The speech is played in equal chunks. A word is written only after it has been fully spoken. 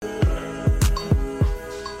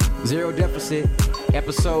Zero Deficit,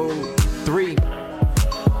 episode 3.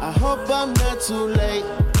 I hope I'm not too late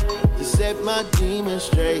to set my demons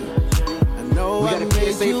straight. I know We I got a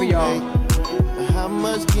made PSA you for y'all. wait, but how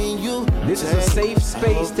much can you This is a take? safe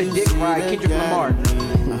space to dick ride Kendrick Lamar.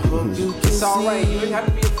 It's alright, you don't have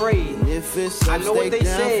to be afraid. I know what they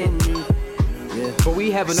said, but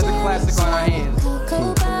we have another classic on our hands.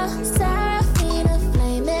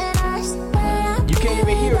 You can't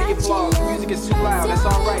even hear the applause, the music is too loud, that's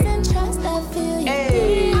alright.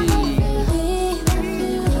 Hey!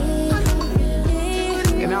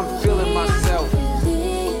 And I'm feeling myself.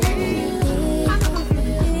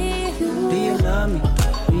 Do you love me?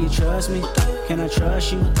 Do you trust me? Can I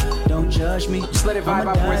trust you? Don't judge me. Just let it vibe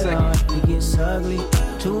out for a second. It gets ugly,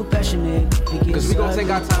 too passionate. Because we're going to take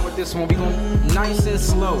our time with this one. We're going nice and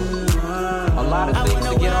slow. A lot of things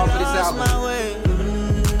to get off of this album.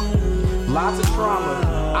 Lots of trauma.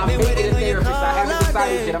 I'm making a therapist. I haven't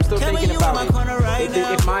decided yet. I'm still thinking about it.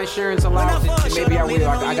 If my insurance allows it, then maybe I will.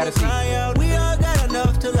 I got to see. We all got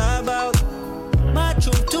enough to lie about. My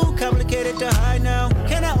truth too complicated to hide now.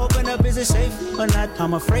 Can I open up? Is it safe or not?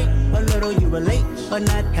 I'm afraid a little you relate or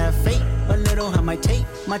not. Have faith a little. I might take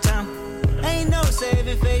my time. Ain't no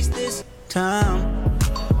saving face this time.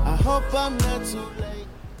 I hope I'm not too late.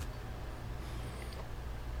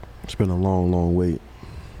 It's been a long wait.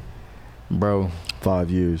 Bro. 5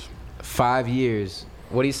 years. 5 years.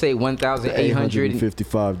 What do you say?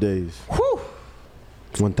 1,855 days. Whew.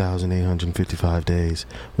 1,855 days.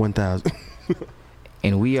 1,000.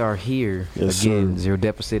 And we are here again, sir. Zero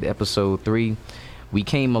Deficit, episode 3. We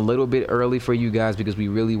came a little bit early for you guys because we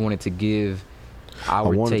really wanted to give our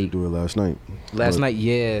take. I wanted to do it last night. Last night,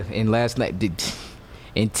 yeah. And last night,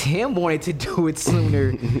 and Tim wanted to do it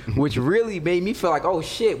sooner, which really made me feel like, oh,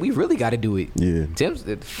 shit, we really got to do it. Yeah. Tim's,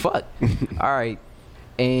 fuck. All right.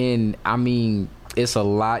 And, I mean, it's a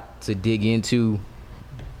lot to dig into.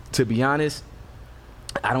 To be honest,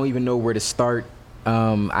 I don't even know where to start.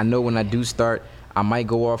 I know when I do start, I might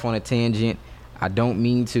go off on a tangent. I don't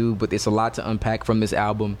mean to, but it's a lot to unpack from this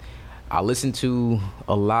album. I listened to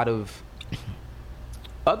a lot of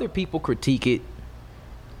other people critique it.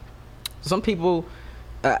 Some people,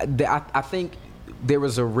 I think there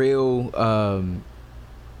was a real,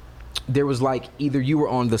 there was like either you were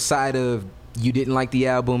on the side of you didn't like the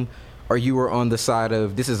album or you were on the side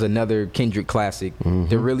of this is another Kendrick classic. Mm-hmm.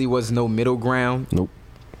 There really was no middle ground. Nope.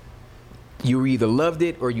 You either loved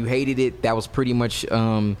it or you hated it. That was pretty much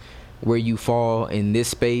where you fall in this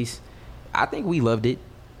space. I think we loved it.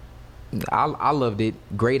 I loved it.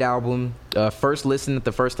 Great album. First listen,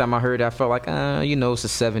 the first time I heard it, I felt like, it's a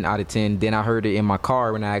 7 out of 10. Then I heard it in my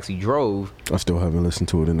car when I actually drove. I still haven't listened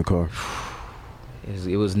to it in the car.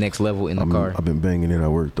 It was next level in the car. I've been banging it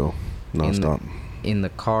at work, though, nonstop. In the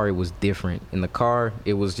car, it was different. In the car,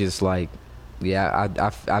 it was just like,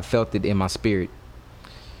 I felt it in my spirit.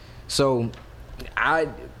 So, I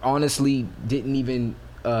honestly didn't even,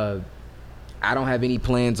 I don't have any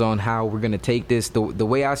plans on how we're going to take this. The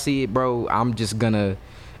way I see it, bro, I'm just going to,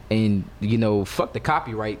 and, fuck the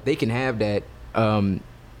copyright. They can have that. I'm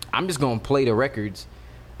just going to play the records,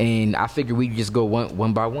 and I figure we just go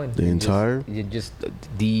one by one. The entire?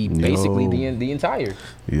 Basically the entire.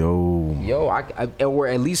 Yo, or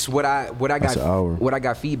at least what I that's got, an hour. what I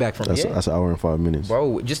got feedback from. That's an hour and 5 minutes.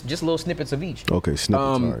 Bro, just little snippets of each. Okay, snippets,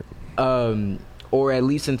 all right. Or at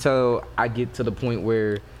least until I get to the point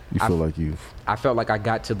where I felt like I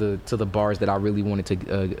got to the bars that I really wanted to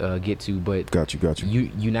get to. But got you.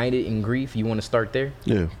 United in Grief. You want to start there?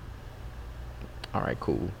 Yeah. All right,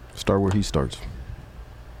 cool. Start where he starts.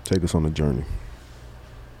 Take us on the journey.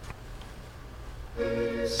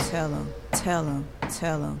 Tell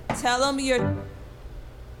him you're.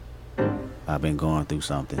 I've been going through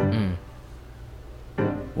something.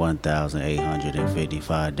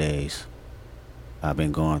 1,855 days. I've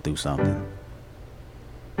been going through something.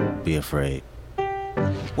 Be afraid.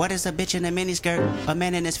 What is a bitch in a miniskirt? A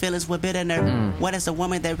man in his feelings with bitter nerve. What is a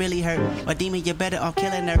woman that really hurt? A demon, you're better off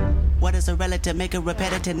killing her. What is a relative? Make a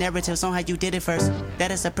repetitive narratives on how you did it first. That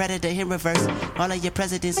is a predator in reverse. All of your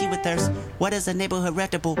presidency with thirst. What is a neighborhood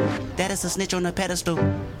reputable? That is a snitch on a pedestal.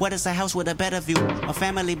 What is a house with a better view? A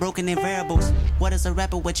family broken in variables. What is a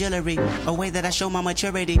rapper with jewelry? A way that I show my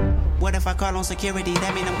maturity. What if I call on security?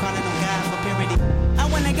 That mean I'm calling on God for purity. I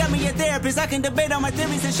went and got me a therapist. I can debate on my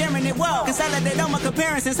theories and sharing it. Whoa, consolidate all my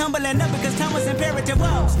comparisons, humble enough because time was imperative.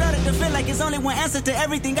 Whoa, started to feel like it's only one answer to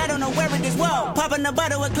everything. I don't know where it is. Whoa, popping a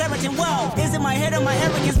bottle with Claritin. Whoa, is it my head or my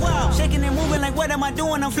arrogance? Whoa, shaking and moving like what am I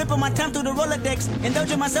doing? I'm flipping my time through the Rolodex,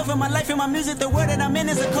 indulging myself in my life and my music. The word that I'm in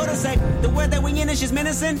is a cul-de-sac. The word that we in is just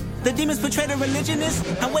menacing. The demons portray the religionist.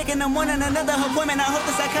 I wake in the morning, another appointment. I hope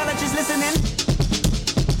the psychologist listening.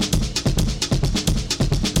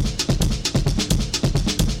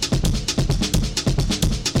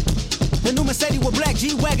 The new Mercedes with black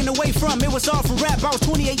G-Wagon away from. It was all for rap. I was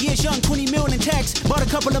 28 years young, 20 million in tax. Bought a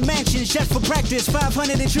couple of mansions just for practice.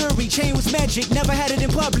 500 in jewelry, chain was magic. Never had it in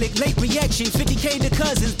public. Late reaction, 50K to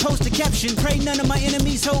cousins. Post a caption. Pray none of my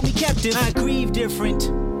enemies hold me captive. I grieve different.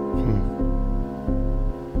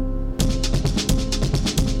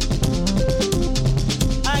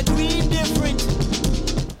 I grieve different.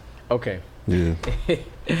 Okay. Yeah.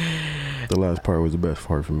 The last part was the best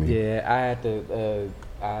part for me. Yeah, I had to.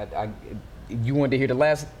 You wanted to hear the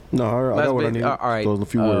last? No, I got what I need. All right. Those are a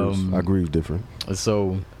few words. I agree, different.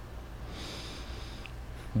 So,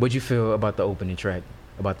 what'd you feel about the opening track,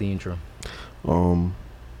 about the intro?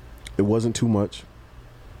 It wasn't too much.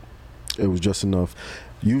 It was just enough.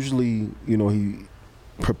 Usually, you know, he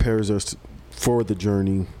prepares us for the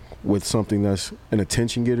journey with something that's an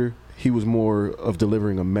attention getter. He was more of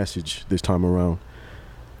delivering a message this time around.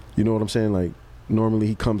 You know what I'm saying? Like, normally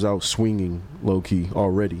he comes out swinging low key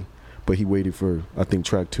already, but he waited for, I think,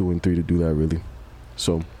 track 2 and 3 to do that really.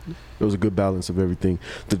 So it was a good balance of everything.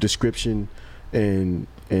 The description and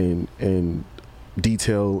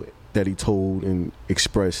detail that he told and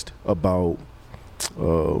expressed about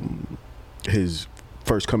his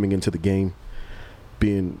first coming into the game,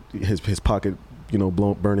 being his pocket, you know,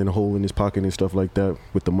 burning a hole in his pocket and stuff like that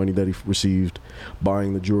with the money that he received,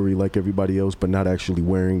 buying the jewelry like everybody else, but not actually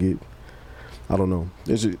wearing it. I don't know.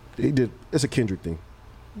 It's a Kendrick thing.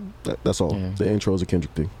 That's all. Yeah. The intro is a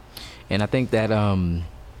Kendrick thing. And I think that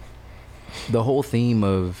the whole theme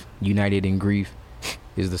of United in Grief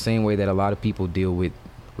is the same way that a lot of people deal with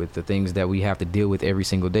the things that we have to deal with every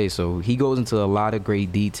single day. So he goes into a lot of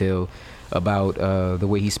great detail about the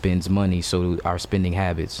way he spends money, so our spending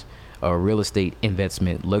habits, real estate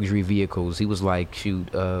investment, luxury vehicles. He was like, shoot,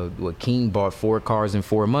 Keem bought 4 cars in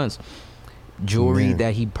 4 months. Jewelry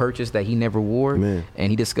that he purchased that he never wore.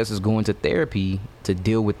 And he discusses going to therapy to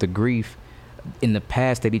deal with the grief in the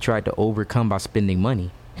past that he tried to overcome by spending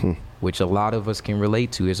money, which a lot of us can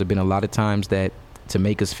relate to. There's been a lot of times that to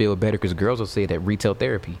make us feel better, because girls will say that retail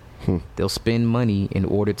therapy, they'll spend money in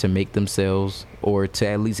order to make themselves, or to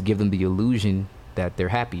at least give them the illusion that they're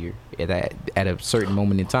happier at a certain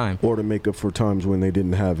moment in time, or to make up for times when they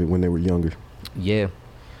didn't have it when they were younger. Yeah.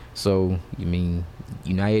 So you mean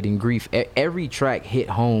United in Grief, every track hit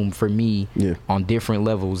home for me on different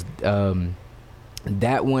levels.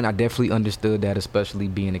 That one I definitely understood that, especially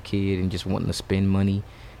being a kid and just wanting to spend money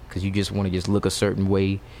because you just want to just look a certain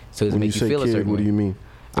way, so it makes you feel a certain way. What do you mean?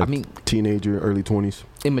 Like, I mean, teenager, early 20s,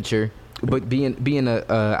 immature, but being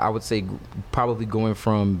a I would say probably going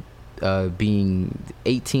from being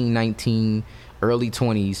 18, 19, early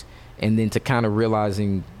 20s, and then to kind of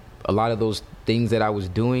realizing a lot of those things that I was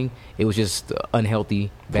doing, it was just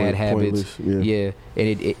unhealthy, bad habits. Yeah.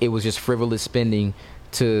 And it was just frivolous spending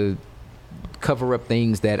to cover up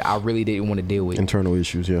things that I really didn't want to deal with. Internal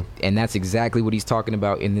issues, yeah. And that's exactly what he's talking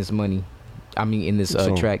about in this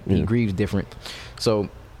track. He grieves different. So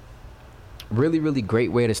really, really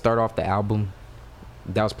great way to start off the album.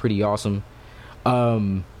 That was pretty awesome.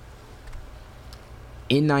 In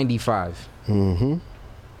 95.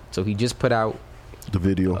 So he just put out a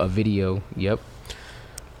video. Yep.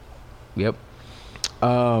 What'd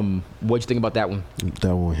you think about that one?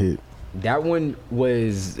 That one hit. That one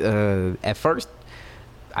was at first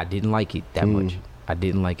I didn't like it that much.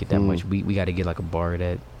 Much. We got to get like a bar of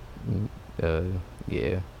that.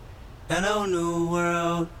 Yeah. Hello, new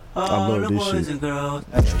world. I love this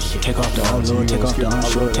shit. Take off the allure, take off the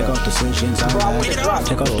unsure, take off decisions I'm bad.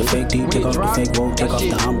 Take off the fake deep, take off the fake woke, take off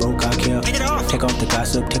the I'm broke, I care. Take off the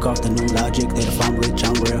gossip, take off the new logic that if I'm rich,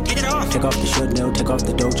 I'm real. Take off the should know, take off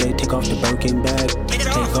the doje, take off the Birkin bag.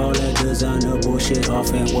 Take all that designer bullshit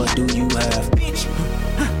off, and what do you have? Bitch,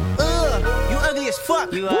 you ugly as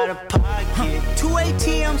fuck. You out of pocket. 2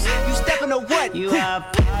 ATMs, you stepping to what? You out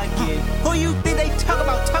of pocket. Who you think they talk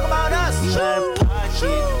about? Talk about us. You out of pocket.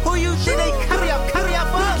 Who you think they carry up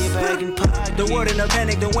for us? Get back in pocket. The world in a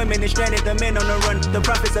panic, the women is stranded, the men on the run. The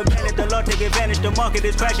profits are panic, the law take advantage. The market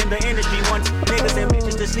is crashing, the industry wants niggas and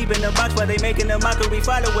bitches to sleep in the box while they making a mockery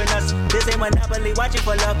following us. This ain't monopoly, watching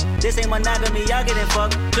for love. This ain't monogamy, y'all getting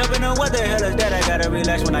fucked. Jumping on what the hell is that? I gotta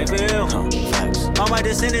relax when I feel. All my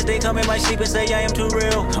descendants, they come in my sleep and say I am too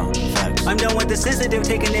real. I'm done with the sensitive,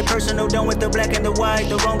 taking it personal. Done with the black and the white,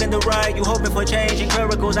 the wrong and the right. You hoping for change and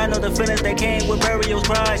miracles. I know the feelings that came with burial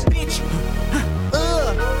cries. Bitch,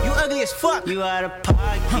 you ugly as fuck. You out of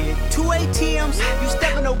pocket. 2 ATMs, you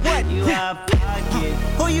stepping to what? You out of pocket.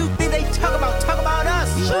 Who you think they talk about? Talk about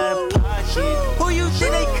us. You out of pocket. Who you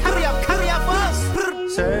think they carry up for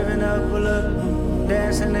us? Serving up a look,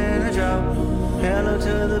 dancing in a drop. Hello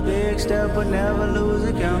to the big step, but never lose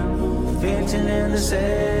a count. Venting in the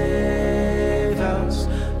safe house.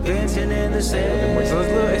 Venting in the safe. So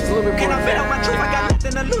it's a little bit more. Can I vent on my truth? I got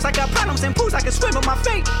nothing to lose. I got problems and pools. I can swim in my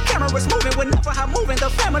fate. Cameras moving whenever I'm moving. The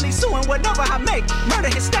family suing whatever I make.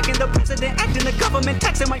 Murder is stacking. The president acting. The government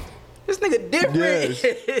taxing my. This nigga different. Yes.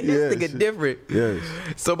 This nigga different. Yes.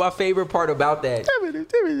 So my favorite part about that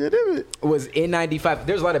was in '95.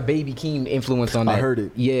 There's a lot of Baby Keem influence on that. I heard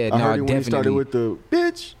it. Yeah, I no, heard it when definitely. he started with the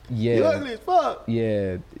bitch. Yeah. You ugly as fuck.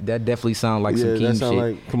 Yeah, that definitely sound like some Yeah, Keem that sound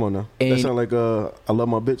shit. like. Come on now. And- That sound like I love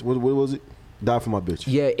my bitch. What was it? Die for my bitch.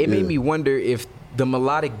 Yeah, it made me wonder if the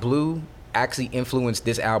melodic blue actually influenced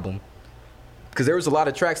this album. Because there was a lot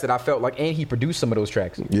of tracks that I felt like, and he produced some of those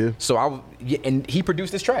tracks. Yeah. So and he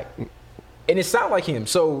produced this track. And it sounded like him.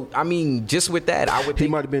 So, I mean, just with that, I would think. He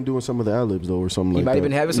might have been doing some of the ad-libs, though, or something like that. He might have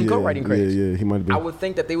been having some co-writing credits. Yeah, he might have been. I would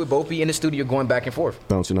think that they would both be in the studio going back and forth.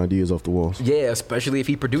 Bouncing ideas off the walls. Yeah, especially if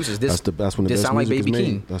he produces this. That's when the this best sound like music Baby is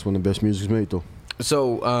made. Keem. That's when the best music is made, though.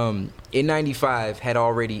 So, in 95 had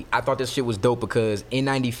already, I thought this shit was dope because in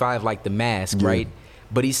 95, like the mask, right?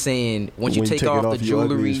 But he's saying once you take off the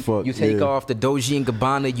jewelry, you take off the Doji and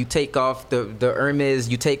Gabbana, you take off the Hermes,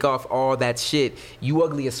 you take off all that shit, you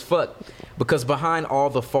ugly as fuck. Because behind all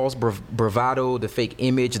the false bravado, the fake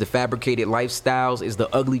image, the fabricated lifestyles is the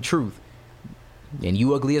ugly truth. And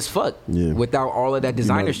you ugly as fuck. Yeah. Without all of that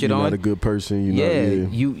designer shit on. You're not a good person.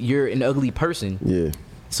 You're an ugly person. Yeah.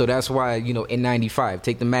 So that's why, in 95,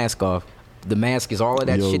 take the mask off. The mask is all of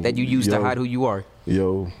that shit that you use to hide who you are.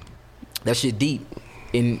 That shit deep.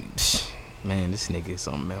 And man, this nigga is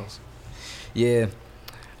something else. Yeah.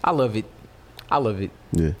 I love it.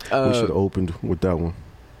 Yeah. We should have opened with that one.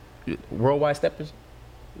 Worldwide Steppers?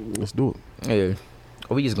 Let's do it. Yeah.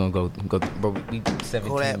 Oh, we just gonna go bro, we 17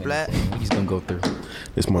 Kodak minutes. Black. We just gonna go through.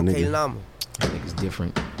 It's my nigga. Lamar. Niggas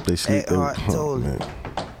different. They sleep. Man.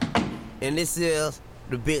 And this is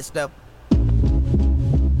the Big Step.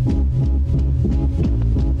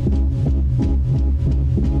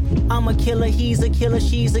 I'm a killer, he's a killer,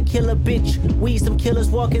 she's a killer bitch. We some killers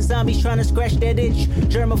walking zombies trying to scratch that itch.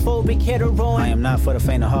 Germophobic, hetero. I am not for the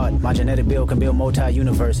faint of heart. My genetic build can build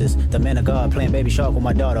multi-universes. The man of God playing baby shark with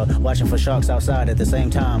my daughter. Watching for sharks outside at the same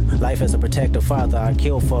time. Life as a protective father, I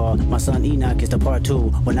kill for. My son Enoch is the part 2.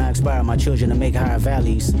 When I inspire my children to make higher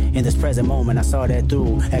valleys. In this present moment, I saw that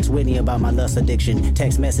through. Asked Whitney about my lust addiction.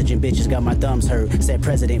 Text messaging bitches got my thumbs hurt. Said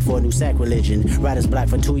president for a new sacrilege. Writer's block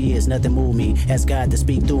for 2 years, nothing moved me. Asked God to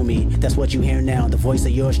speak through me. That's what you hear now, the voice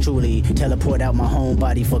of yours truly. Teleport out my home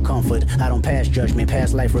body for comfort. I don't pass judgment,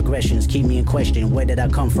 past life regressions. Keep me in question, where did I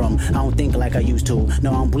come from? I don't think like I used to.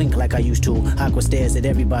 No, I don't blink like I used to. Aqua stares at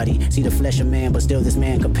everybody. See the flesh of man, but still this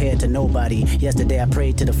man compared to nobody. Yesterday I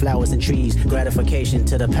prayed to the flowers and trees. Gratification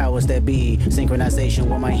to the powers that be. Synchronization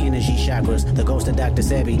with my energy chakras. The ghost of Dr.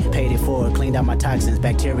 Sebi. Paid it forward, cleaned out my toxins.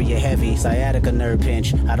 Bacteria heavy. Sciatica nerve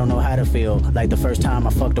pinch. I don't know how to feel. Like the first time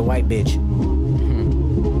I fucked a white bitch.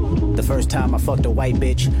 The first time I fucked a white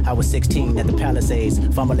bitch, I was 16 at the Palisades,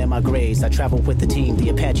 fumbling my grades. I traveled with the team, the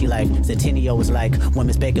Apache life. Centennial was like when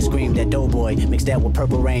Miss Baker screamed at Doughboy, mixed that with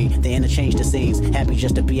Purple Rain. They interchanged the scenes, happy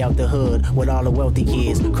just to be out the hood with all the wealthy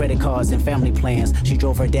kids, credit cards and family plans. She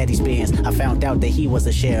drove her daddy's Benz. I found out that he was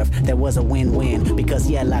a sheriff. That was a win-win because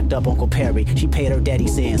he had locked up Uncle Perry. She paid her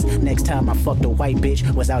daddy's sins. Next time I fucked a white bitch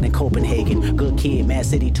was out in Copenhagen. Good kid, Mad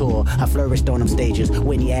City tour. I flourished on them stages.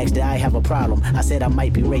 Whitney asked did I have a problem. I said I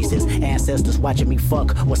might be racist. Ancestors watching me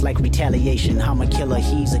fuck was like retaliation. I'm a killer,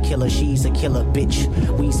 he's a killer, she's a killer bitch.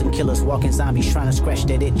 We some killers walking zombies trying to scratch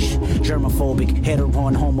that itch. Germophobic, hetero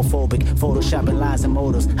and homophobic. Photoshopping lies and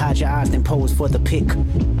motives. Hide your eyes then pose for the pic.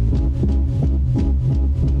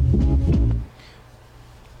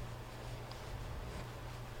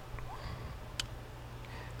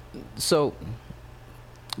 So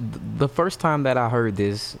the first time that I heard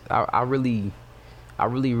this, I really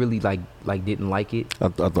like didn't like it. I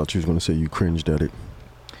thought you was gonna say you cringed at it.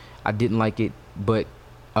 I didn't like it, but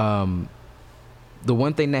the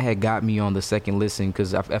one thing that had got me on the second listen,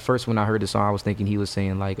 because at first when I heard the song, I was thinking he was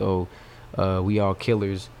saying like, oh, we all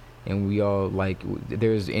killers, and we all like,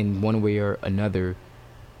 there's in one way or another,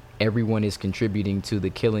 everyone is contributing to the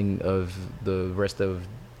killing of the rest of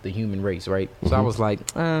the human race, right? So I was like,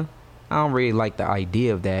 I don't really like the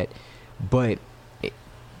idea of that, but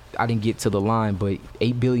I didn't get to the line, but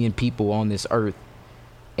 8 billion people on this earth,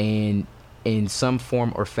 and in some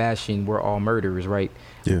form or fashion, we're all murderers, right?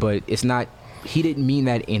 Yeah. But it's not, he didn't mean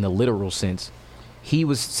that in a literal sense. He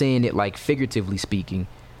was saying it like figuratively speaking.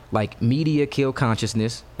 Like, media kill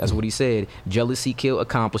consciousness. That's what he said. Jealousy kill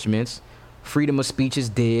accomplishments. Freedom of speech is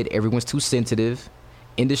dead. Everyone's too sensitive.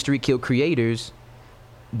 Industry kill creators.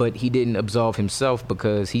 But he didn't absolve himself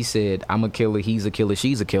because he said, I'm a killer, he's a killer,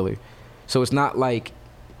 she's a killer. So it's not like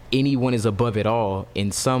anyone is above it all.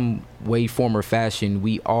 In some way, form, or fashion,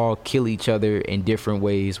 we all kill each other in different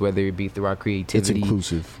ways, whether it be through our creativity. It's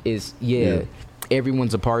inclusive. Yeah.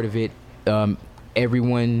 Everyone's a part of it.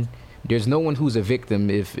 Everyone, there's no one who's a victim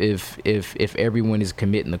if everyone is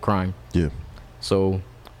committing the crime. Yeah. So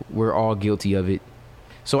we're all guilty of it.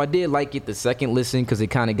 So I did like it the second listen because it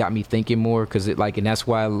kind of got me thinking more, because it like, and that's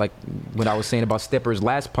why like when I was saying about steppers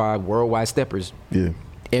last pod, worldwide steppers. Yeah.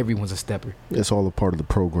 Everyone's a stepper. It's all a part of the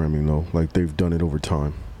programming though. Like, they've done it over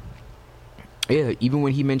time. Yeah. Even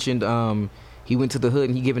when he mentioned he went to the hood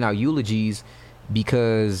and he giving out eulogies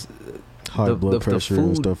because high blood pressure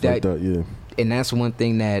and stuff like that. Yeah. And that's one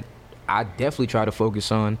thing that I definitely try to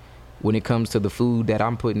focus on when it comes to the food that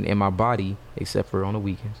I'm putting in my body, except for on the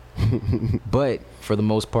weekends. But for the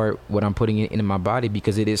most part, what I'm putting in my body,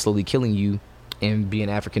 because it is slowly killing you, and being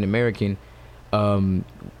African American,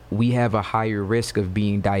 we have a higher risk of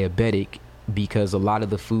being diabetic because a lot of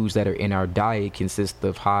the foods that are in our diet consist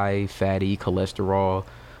of high fatty cholesterol,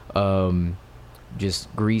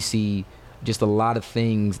 just greasy, just a lot of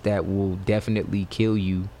things that will definitely kill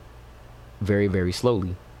you very, very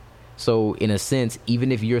slowly. So in a sense, even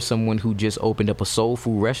if you're someone who just opened up a soul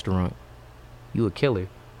food restaurant, you a killer.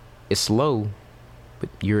 It's slow, but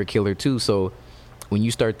you're a killer too. So when you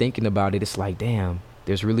start thinking about it, it's like, damn,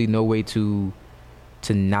 there's really no way to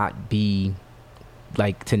not be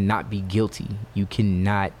guilty. You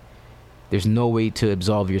cannot, there's no way to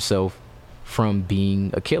absolve yourself from being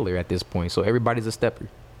a killer at this point. So everybody's a stepper.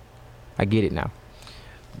 I get it now.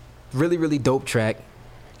 Really, really dope track.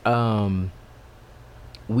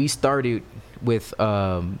 We started with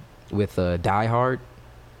Die Hard.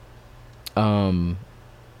 The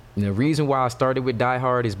reason why I started with Die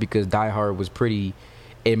Hard is because Die Hard was pretty,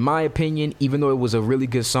 in my opinion, even though it was a really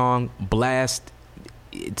good song, Blxst,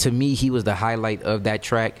 to me, he was the highlight of that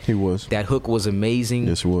track. He was. That hook was amazing.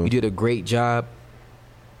 Yes, it was. You did a great job.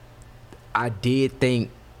 I did think,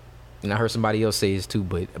 and I heard somebody else say this too,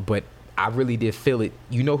 but I really did feel it.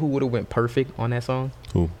 You know who would have went perfect on that song?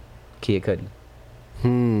 Who? Kid Cudi.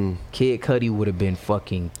 Kid Cudi would have been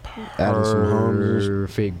fucking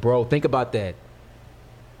perfect, bro. Think about that.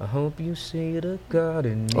 I hope you see the God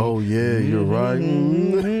in me. Oh yeah, you're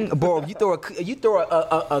right. Bro, you throw a Cudi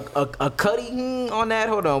on that.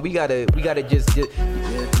 Hold on, we gotta just.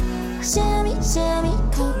 Shimmy, shimmy,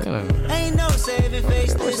 Ain't no saving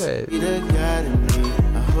face this. I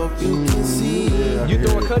hope you can see. You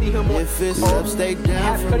throw a Cudi him on. If it's up, stay down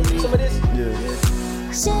Have for Cudi do me. some of this. Yeah.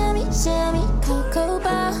 Shimmy, shimmy, cocoa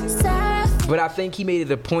bar, surf. But I think he made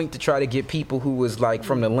it a point to try to get people who was like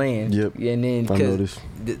from the land. Yep. And then I noticed.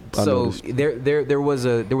 There was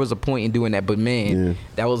a point in doing that. But man,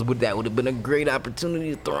 that would have been a great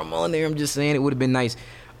opportunity to throw him on there. I'm just saying, it would have been nice.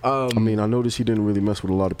 I mean, I noticed he didn't really mess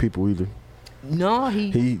with a lot of people either. No,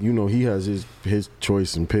 he has his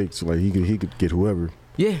choice and picks. Like he could get whoever.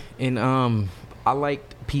 Yeah, and I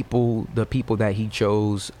liked the people that he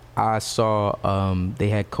chose. I saw they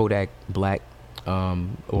had Kodak Black,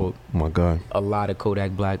 or my God, a lot of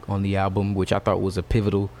Kodak Black on the album, which I thought was a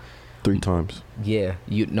pivotal. 3 times. Yeah,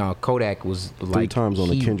 Kodak was like 3 times on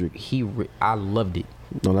the Kendrick. I loved it.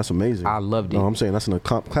 No, that's amazing. I loved it. No, I'm saying that's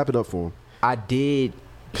clap it up for him. I did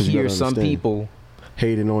hear some people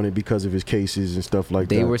hating on it because of his cases and stuff like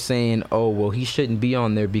that. They were saying, "Oh, well, he shouldn't be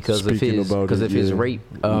on there because of his rape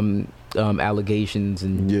allegations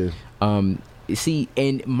and See,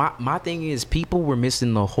 and my thing is, people were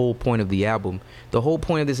missing the whole point of the album. The whole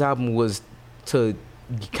point of this album was to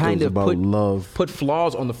kind of put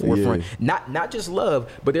flaws on the forefront. Not just love,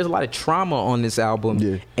 but there's a lot of trauma on this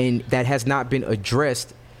album, and that has not been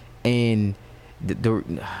addressed. And the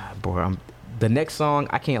next song,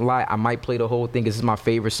 I can't lie, I might play the whole thing. This is my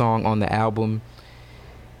favorite song on the album.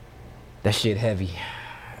 That shit heavy.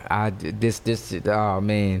 Oh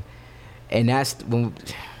man, and that's when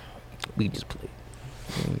we just played.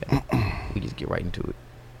 We just get right into it.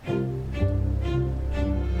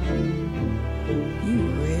 You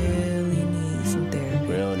really need some therapy.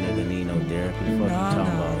 Real nigga need no therapy. Fuck you talking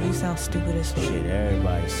about? You sound stupid as fuck. Shit,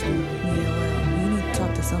 everybody's stupid. Yeah, well, you need to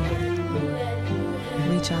talk to somebody.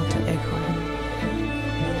 Reach out to Eckhart.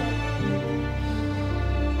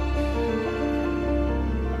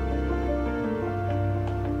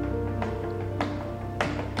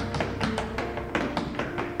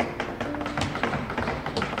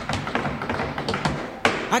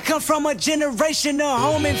 I come from a generation of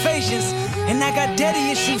home invasions, and I got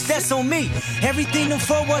daddy issues, that's on me. Everything them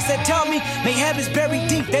four walls that taught me, may habits buried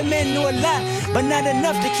deep. That man knew a lot, but not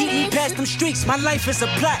enough to keep me past them streets. My life is a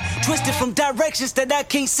plot, twisted from directions that I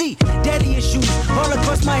can't see. Daddy issues all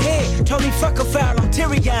across my head, told me fuck a foul, I'm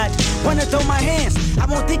teary-eyed. Wanna throw my hands, I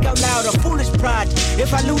won't think out loud, a foolish pride.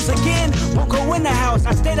 If I lose again, won't go in the house,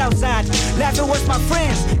 I stayed outside. Laughing with my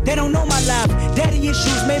friends, they don't know my life. Daddy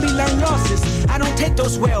issues made me learn losses, I don't take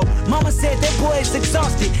those well. Mama said that boy is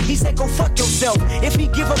exhausted, he said go fuck yourself. If he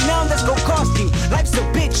give up now, that's gon' cost him. Life's a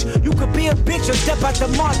bitch, you could be a bitch or step out the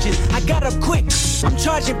margin. I got up quick, I'm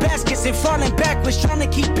charging baskets and falling backwards, trying to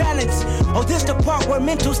keep balance. Oh, this the part where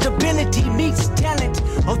mental stability meets talent.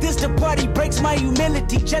 Oh, this the part he breaks my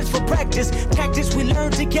humility just for practice. Tactics we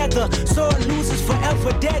learn together, sore losers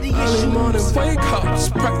forever. Daddy issues. Early morning wake ups,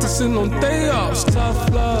 practicing on day offs. Tough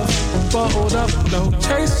love, bottled up, no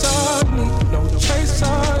chase I need, no chase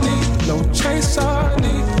I need, no chase I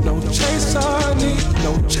need, no chase I need,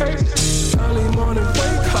 no chase. Early morning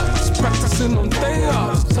wake ups, practicing on day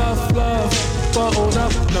offs. Tough love, bottled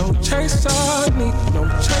up, no chase I need, no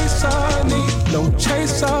chase I need, no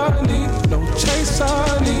chase I need, no chase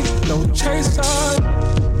I need, no chase I need.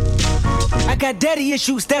 I got daddy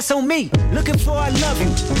issues, that's on me. Looking for I love you,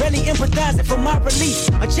 really empathizing for my relief.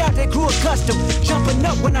 A child that grew accustomed, jumping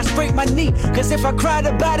up when I scrape my knee. Cause if I cried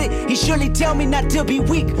about it, he surely tell me not to be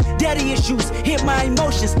weak. Daddy issues hit my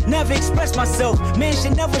emotions, never express myself. Man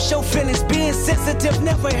should never show feelings, being sensitive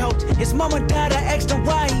never helped. His mama died, I asked him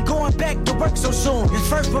why he going back to work so soon. His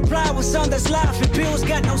first reply was son, that's life and bills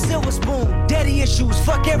got no silver spoon. Daddy issues,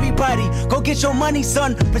 fuck everybody. Go get your money,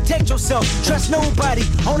 son, protect yourself. Trust nobody,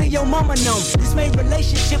 only your mama knows. This made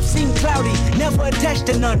relationships seem cloudy, never attached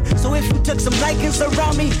to none. So if you took some likings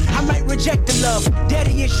around me, I might reject the love.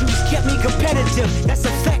 Daddy issues kept me competitive, that's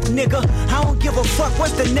a fact, nigga. I don't give a fuck,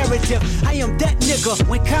 what's the narrative? I am that nigga.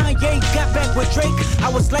 When Kanye got back with Drake, I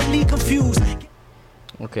was slightly confused.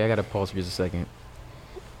 Okay, I gotta pause for just a second.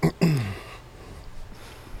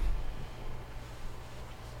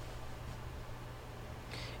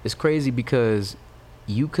 It's crazy because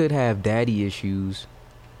you could have daddy issues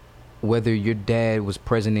whether your dad was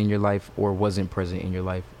present in your life or wasn't present in your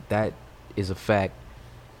life. That is a fact.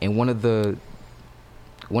 And one of the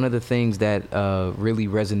things that really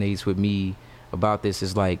resonates with me about this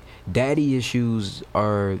is like daddy issues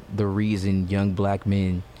are the reason young black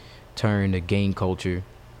men turn to gang culture.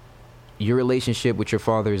 Your relationship with your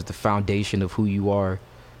father is the foundation of who you are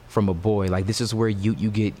from a boy. Like this is where you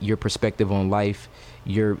get your perspective on life,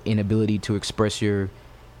 your inability to express your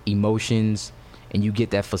emotions, and you get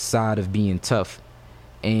that facade of being tough.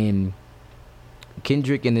 And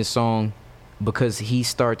Kendrick in this song, because he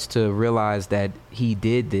starts to realize that he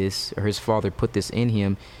did this, or his father put this in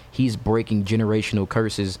him, he's breaking generational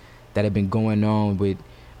curses that have been going on with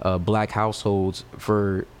black households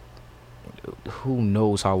for who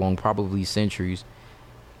knows how long, probably centuries.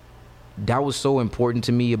 That was so important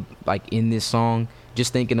to me, like in this song,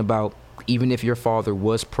 just thinking about even if your father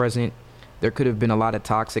was present, there could have been a lot of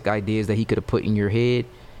toxic ideas that he could have put in your head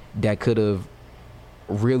that could have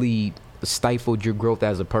really stifled your growth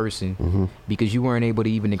as a person, because you weren't able to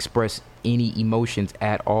even express any emotions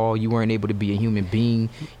at all. You weren't able to be a human being.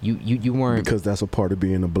 You weren't, because that's a part of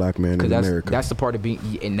being a black man in America. That's the part of being,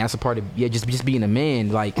 and that's a part of just being a man.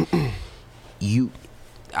 Like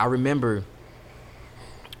I remember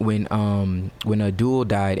when a duel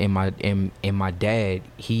died, and my dad,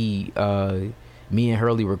 me and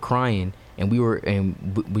Hurley were crying. And we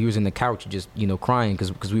was in the couch just, crying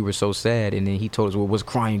because we were so sad. And then he told us, well, what's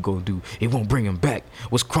crying gonna do? It won't bring him back.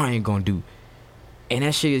 What's crying gonna do? And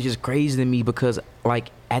that shit is just crazy to me, because like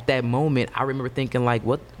at that moment I remember thinking like,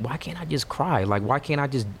 why can't I just cry? Like why can't I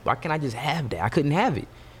just have that? I couldn't have it.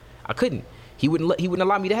 I couldn't. He wouldn't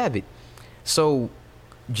allow me to have it. So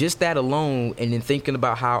just that alone, and then thinking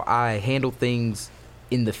about how I handle things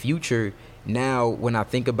in the future. Now, when I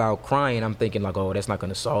think about crying, I'm thinking like, oh, that's not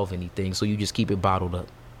gonna solve anything. So you just keep it bottled up.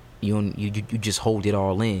 You just hold it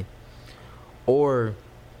all in. Or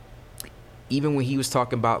even when he was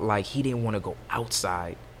talking about like he didn't want to go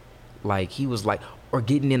outside, like he was like, or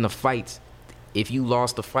getting in the fights. if you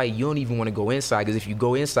lost the fight, you don't even want to go inside, because if you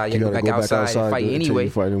go inside, you gotta go back outside and fight anyway.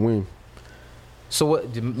 Fight and win. So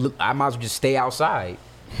what? Look, I might as well just stay outside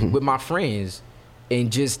with my friends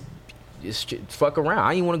and just fuck around.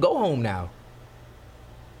 I ain't want to go home now.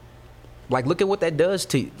 Like, look at what that does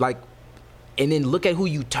to you. Like, and then look at who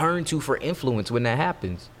you turn to for influence when that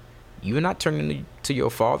happens. You're not turning to your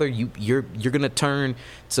father. You're gonna turn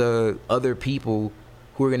to other people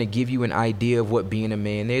who are going to give you an idea of what being a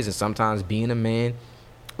man is. And sometimes being a man,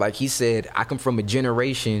 like he said, I come from a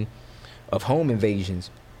generation of home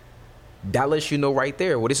invasions. That lets you know right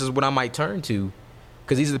there, well, this is what I might turn to.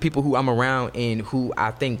 Because these are the people who I'm around and who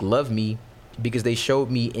I think love me because they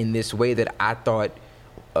showed me in this way that I thought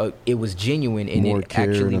it was genuine, and more it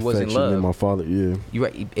actually wasn't love. Than my father, yeah. You're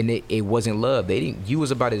right. And it wasn't love. You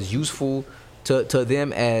was about as useful to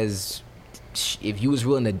them as... If you was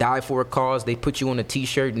willing to die for a cause, they put you on a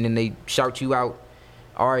T-shirt and then they shout you out,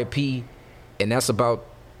 R.I.P. And that's about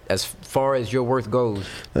as far as your worth goes.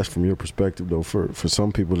 That's from your perspective, though. For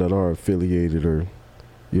some people that are affiliated or,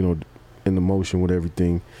 you know, in the motion with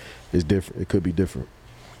everything, it's different. It could be different.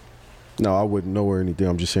 No, I wouldn't know or anything.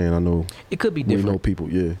 I'm just saying I know. It could be different. We know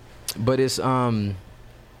people, yeah. But it's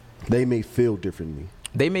they may feel differently.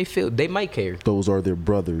 They might care. Those are their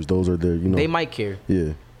brothers. Those are their, you know. They might care.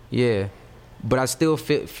 Yeah. Yeah. But I still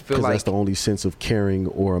feel like that's the only sense of caring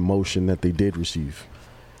or emotion that they did receive.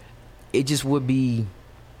 It just would be.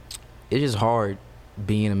 It's just hard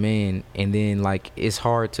being a man, and then like it's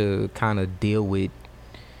hard to kind of deal with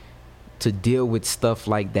stuff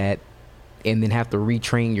like that, and then have to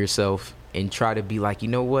retrain yourself and try to be like, you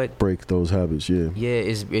know what? Break those habits, yeah. Yeah,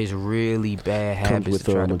 it's really bad habits. Comes with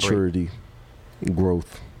to try maturity,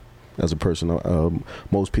 growth as a person.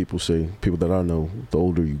 Most people say, people that I know, the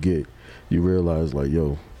older you get, you realize, like,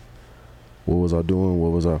 yo, what was I doing?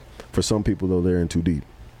 What was I? For some people, though, they're in too deep.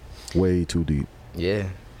 Way too deep. Yeah.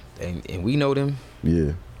 And we know them.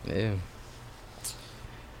 Yeah. Yeah.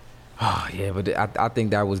 Oh, yeah, but I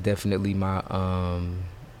think that was definitely my...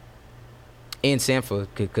 And Sampha,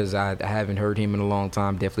 because I haven't heard him in a long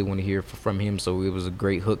time. Definitely want to hear from him, so it was a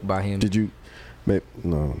great hook by him. Did you...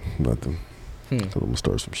 No, nothing. I'm going to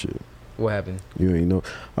start some shit. What happened? You ain't know.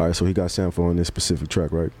 All right, so he got Sampha on this specific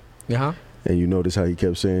track, right? Uh-huh. And you notice how he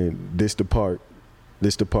kept saying, this the part,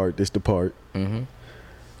 this the part, this the part. Mm-hmm.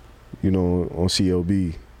 You know, on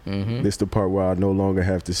CLB. Mm-hmm. This the part where I no longer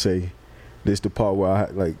have to say. This the part where I,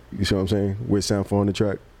 like, you see what I'm saying? With Sampha on the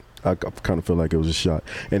track. I kind of feel like it was a shot.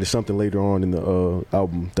 And it's something later on in the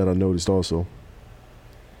album that I noticed also.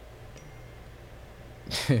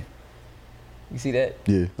 You see that?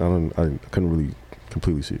 Yeah, I couldn't really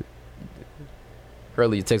completely see it.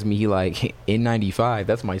 Earlier texted me, he like, in 95,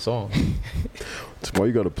 that's my song. That's why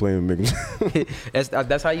you gotta play him, nigga.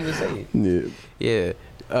 that's how you would say it. Yeah.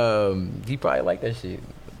 Yeah. He probably like that shit.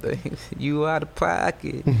 You out of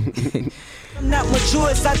pocket. I'm not mature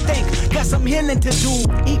as I think, got some healing to do.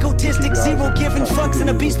 Egotistic, zero giving fucks, and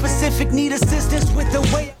to be specific, need assistance with the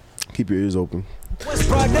way. Keep your ears open. What's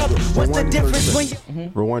brought up? What's the difference when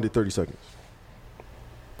you Rewind it 30 seconds.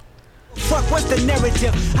 fuck? What's the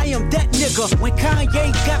narrative? I am that nigga. When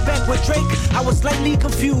Kanye got back with Drake, I was slightly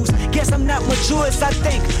confused. Guess I'm not mature as I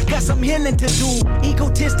think, got some healing to do.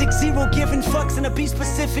 Egotistic, zero giving fucks, and to be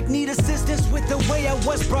specific, need assistance with the way I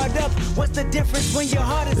was brought up. What's the difference when your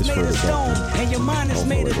heart is made of stone and your mind is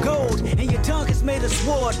made of gold and your tongue is made of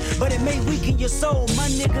sword, but it may weaken your soul? My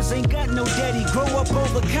niggas ain't got no daddy. Grow up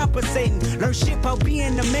overcompensating. Learn shit about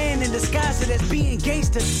being a man in disguise as being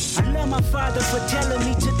gangster. I love my father for telling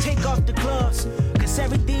me to take off the gloves, cause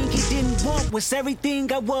everything he didn't want was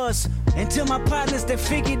everything I was. Until my partners that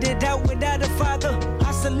figured it out without a father,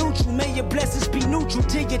 I salute you. May your blessings be neutral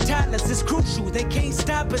to your toddlers. It's crucial, they can't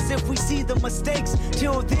stop us if we see the mistakes.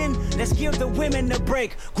 Till then, let's give the women a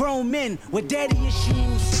break. Grown men with daddy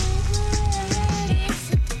issues.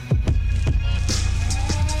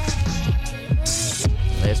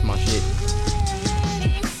 That's my shit.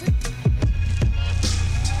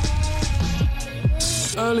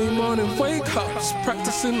 Early morning wake ups,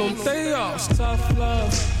 practicing on day offs. Tough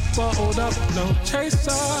love, bottled up, no chase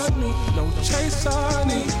I need, no chase I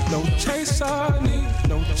need, no chase I need,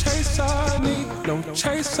 no chase I need, no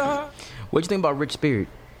chase I. What you think about Rich Spirit?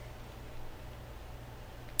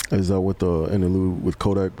 Is that what the interlude with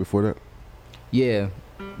Kodak before that? Yeah,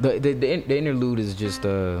 the interlude is just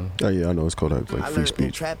Oh yeah, I know it's Kodak, like I free learned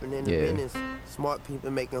speech. trapping in the business. Smart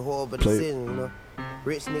people making horrible Play. decisions, you know.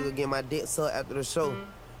 Rich nigga get my dick sucked after the show.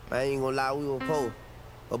 I ain't gonna lie, we were poor.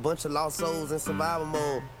 A bunch of lost souls in survival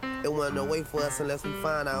mode. It wasn't no way for us unless we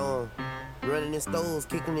find our own. Running in stores,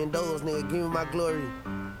 kicking in doors, nigga, give me my glory.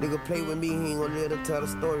 Nigga play with me, he ain't gonna live to tell the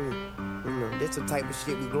story. You know, this the type of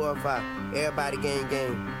shit we glorify. Everybody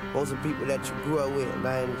gang. Most of the people that you grew up with,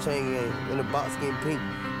 not in the chain gang, in the box getting pink.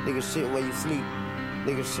 Nigga shitting where you sleep.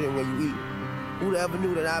 Nigga shitting where you eat. Who'd ever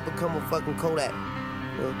knew that I'd become a fucking Kodak?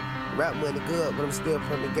 You know, rap money good, but I'm still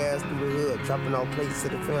pumping the gas through the hood, dropping all plates to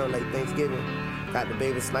the film like Thanksgiving. Got the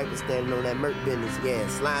baby sniper standing on that Merc business, yeah,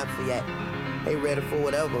 slime for that. They ready for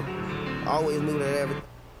whatever. Always knew that everything.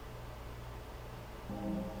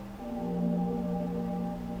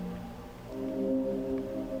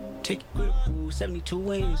 Take your grip, ooh, 72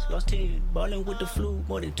 wins, lost 10, ballin' with the flu,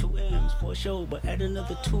 more than 2 M's for a show, but add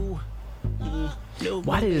another 2.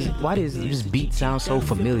 Why does this beat sound so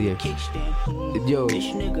familiar? Yo,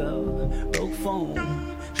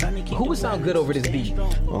 who would sound good over this beat? I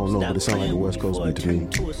don't know, but it sounds like a West Coast beat to me.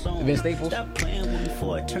 Vince Staples?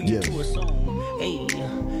 Yes.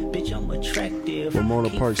 Ramona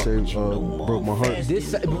Park said, broke my heart.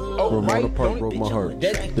 This, Ramona right? Park broke my heart.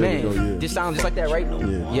 That, There man, we go, yeah. this sounds just like that, right?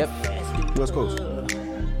 Yeah. Yep. West Coast.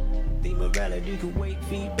 Morality can wait,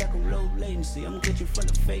 feedback on low latency. I'm glitching from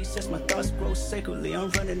the face as my thoughts grow sacredly. I'm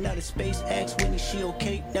running out of space. Ask Winnie, she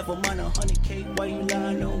okay? Never mind 100K. Why you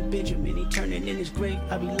lying on Benjamin? He turning in his grave.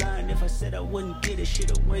 I'd be lying if I said I wouldn't get it.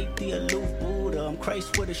 Shit away, the aloof Buddha. I'm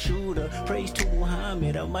Christ with a shooter. Praise to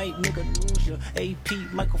Muhammad. I might make a loser. AP,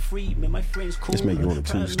 Michael Friedman. My friends cool. This make you want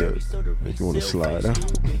to two-step. Make you want to slide out.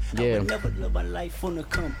 Yeah. I would never live my life on a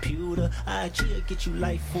computer. IG get you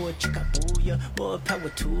life for a chick, I boo ya. More power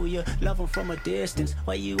to ya. Love them from a distance.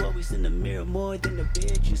 Why you always in the mirror more than the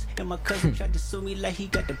bitches? And my cousin tried to sue me like he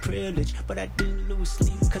got the privilege, but I didn't lose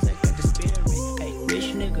sleep cause I got the spirit. Hey,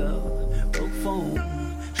 rich nigga, broke phone,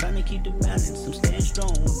 trying to keep the balance, I'm staying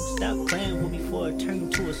strong. Stop playing with me before I turn you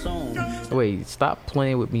to a song. Wait, stop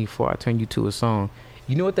playing with me before I turn you to a song.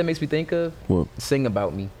 You know what that makes me think of? What? Sing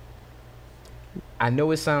About Me. I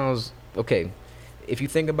know it sounds okay. If you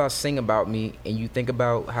think about Sing About Me and you think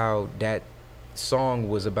about how that song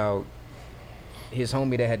was about his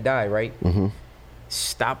homie that had died, right? Mm-hmm.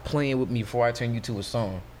 Stop playing with me before I turn you to a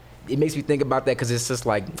song. It makes me think about that because it's just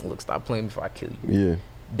like, look, stop playing before I kill you.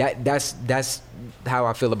 Yeah. That's how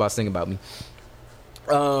I feel about Sing About Me.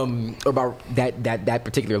 About that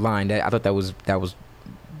particular line. That I thought that was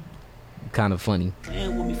kind of funny.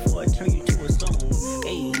 Playing with me before I turn you to a song.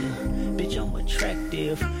 Hey, bitch, I'm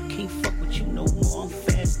attractive. Can't fuck with you no more. I'm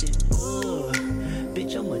fasting.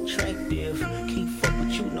 Bitch, I'm attractive. Can't fuck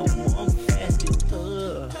with you no more. I'm fasting.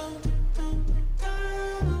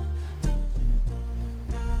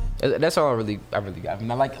 That's all I really got. I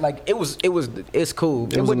mean, like it's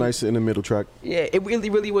cool. It was a nice in the middle track. Yeah, it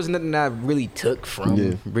really was nothing I really took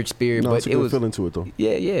from Rich Spirit, No, but it's a it good was feeling to it though.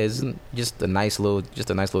 Yeah, it's just a nice little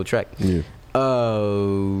track. Yeah.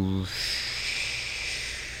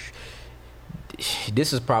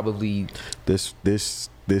 This is probably This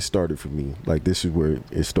started for me. Like this is where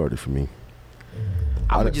it started for me.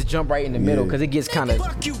 I'm gonna just jump right in the middle because it gets kind of.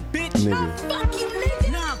 Fuck you, bitch. Nigga. Fuck you,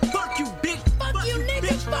 nigga. Nah, fuck you, bitch. Fuck you, nigga.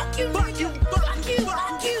 Fuck you, fuck you, fuck you,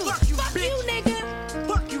 fuck you, fuck you, nigga.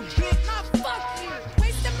 Fuck you, bitch. Nah, fuck you.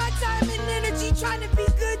 Wasting my time and energy trying to be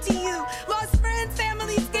good to you. Lost friends,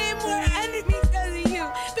 families, gained more enemies because of you.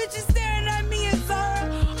 Bitches staring at me in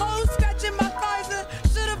Zara. Hoes scratching my visor.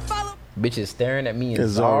 Should've followed. Bitches staring at me in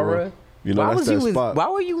Zara. You know, that's that spot. Why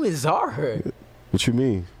were you in Zara? What you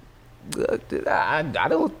mean? I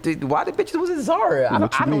don't think. Why the bitches was in Zara? I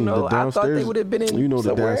don't know. I thought they would have been in. You know,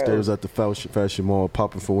 the downstairs else. at the fashion mall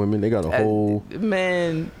popping for women. They got a whole.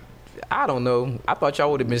 Man, I don't know. I thought y'all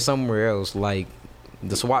would have been somewhere else, like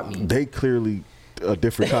the swap meet. They clearly a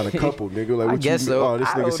different kind of couple, nigga. Like, I what guess you, so. Oh, this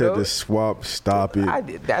I nigga don't said know. the swap. Stop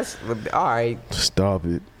it. That's all right. Stop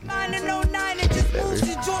it. 9 and 09 and just moved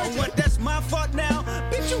to Georgia. Oh, what? That's my fault now.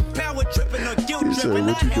 Bitch, you power tripping or guilt He said, tripping.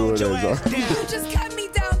 what you I held doing your as ass down. You just cut me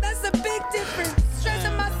down, that's a big difference.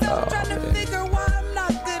 Stressing myself, trying to figure why I'm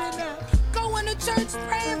not good enough. Going to church,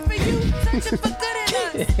 praying for you, searching for good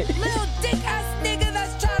in us. Little dick ass nigga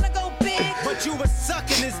that's trying to go big. But you was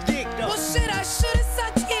sucking his dick though. Well, shit, I should've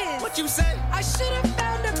sucked his. What you say? I should've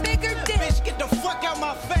found a bigger dick. Bitch, get the fuck out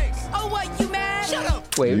my face. Oh, what, you mad? Shut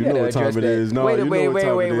up. Wait, You we gotta know what time address it that. is. No, wait, you know wait, what wait,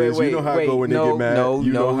 time wait, it wait, is. wait. You know how it go when they no, get mad. No,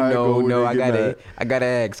 You know how it go when they I get gotta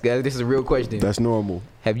mad. ask, guys. This is a real question. That's normal.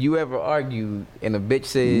 Have you ever argued and a bitch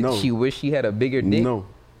said No. she wished she had a bigger dick? No.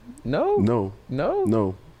 No. No. No.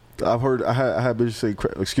 No. I've heard. I had bitches say,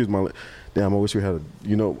 "Excuse my." Damn, I wish we had a.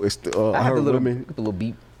 You know, it's. I heard women. The little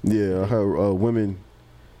beep. Yeah, I heard women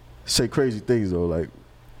say crazy things though. Like,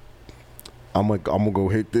 I'm gonna go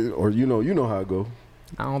hit this, or you know how I go.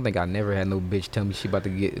 I don't think I never had no bitch tell me she about to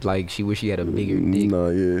get like she wish she had a bigger dick. Nah,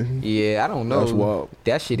 yeah. Yeah, I don't know. That's wild.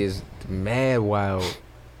 That shit is mad wild.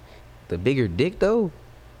 the bigger dick though.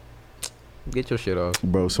 Get your shit off,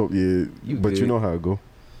 bro. So yeah, but good. You know how it go.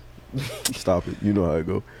 Stop it. You know how it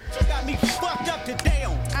go.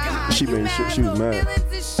 She made sure she was mad.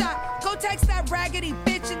 Go text that raggedy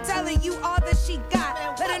bitch and tell her you all that she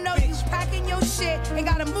got. Let her know you packing your shit and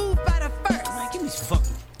gotta move by the first. Man, give me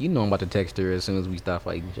fucking. You know I'm about to text her as soon as we stop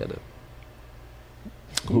fighting each other.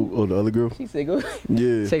 Who? Oh, the other girl? She said, "Go."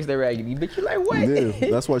 Yeah. Text that raggedy bitch. You like what? Yeah,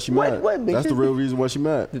 that's why she mad. What bitch? That's the real reason why she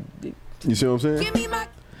mad. You see what I'm saying? Give me my.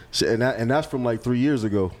 And that's from like 3 years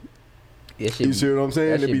ago. You see what I'm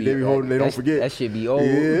saying? They be holding. They don't forget. That shit be old.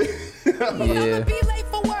 Yeah. Yeah. Be late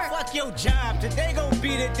for work. Fuck your job. Today gonna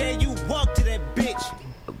be the day you walk to that bitch.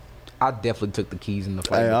 I definitely took the keys in the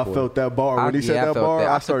fight. Hey, before. I felt that bar when he said that bar.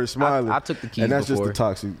 I started smiling. I took the keys, and that's before. just the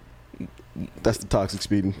toxic. That's the toxic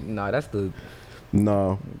speeding. Nah, that's the.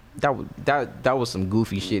 No. That was some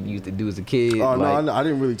goofy shit you used to do as a kid. Oh like, no, I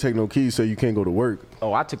didn't really take no keys, so you can't go to work.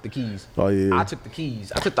 Oh, I took the keys. Oh yeah. I took the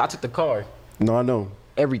keys. I took the car. No, I know.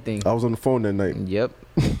 Everything. I was on the phone that night. Yep.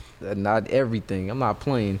 Not everything. I'm not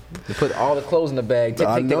playing. You put all the clothes in the bag. Take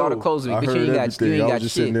all the clothes in. I Bitch, heard you ain't everything. got, you ain't I got was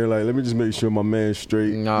just shit. sitting there like, let me just make sure my man's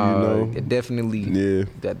straight. Nah, you know? definitely. Yeah.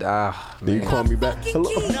 Then you call me back.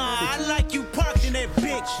 Hello. Nah, I like you parked in that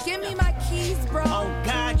bitch. Give me my keys, bro. Oh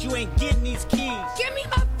God, you ain't getting these keys. Give me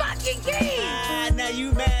my fucking keys. Now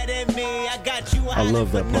you mad at me. I got you. I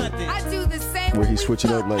love that part. I do the same. Where he switch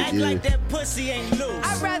it up like, Act yeah. like that pussy ain't loose.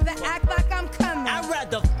 I'd rather act like I'm coming. I'd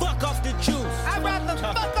rather fuck off the juice. I'd rather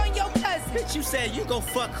fuck on your cousin. Bitch, you said you gon'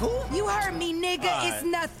 fuck who? You heard me, nigga. It's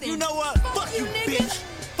nothing. You know what? Fuck you, nigga. bitch.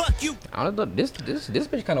 Fuck you. I don't know. This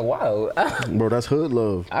bitch kind of wild. Bro, that's hood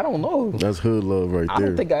love. I don't know. That's hood love right there. I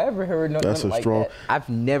don't think I ever heard nothing That's a like strong. that. I've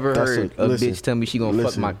never heard a listen, bitch tell me she gonna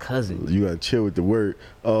fuck my cousin. You gotta chill with the word.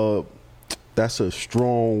 That's a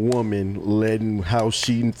strong woman letting how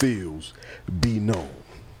she feels be known.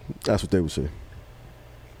 That's what they would say.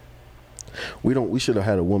 We should have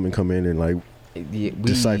had a woman come in and like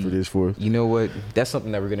decipher this for us. You know what? That's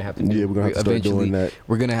something that we're gonna have to do. Yeah, we're gonna have to start doing that.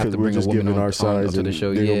 We're gonna have to bring a woman on our sides to the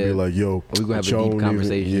show. They're Yeah, gonna be like, "Yo, we're gonna have a deep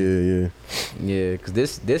conversation. Yeah. Because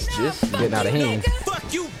this getting out of hand.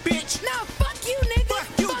 Fuck you, bitch. No, fuck you, nigga.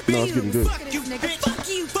 Fuck you, Fuck bitch. No, it's getting good. Fuck you, bitch. Fuck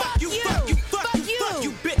you. Fuck you. Fuck you. Fuck you. Fuck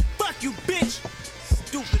you, bitch. Fuck you, bitch.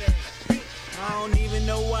 Stupid ass bitch. I don't even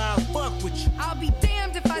know why I fuck with you. I'll be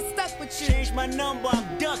damned if I stuck with you. Change my number,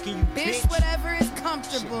 I'm ducking you, Bitch, bitch. whatever is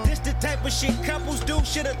comfortable. This the type of shit couples do.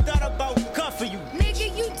 Should've thought about cuffing you.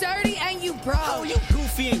 Nigga, you dirty and you broke. Oh, you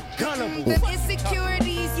goofy and gullible. The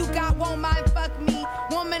insecurities you got won't mind fuck me.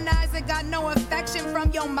 Womanizer got no affection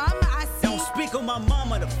from your mama, I see. Don't speak on my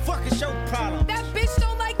mama, the fuck is your problem? That bitch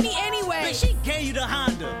don't like me anyway. Bitch, she gave you the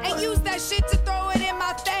Honda. And use that shit to throw it in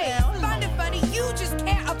my face. Find it funny, you just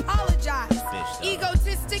can't apologize.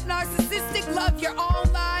 Egotistic, narcissistic, love your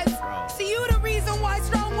own lives. See, you the reason why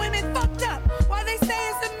strong women fucked up. Why they say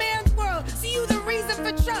it's a man's world. See, you the reason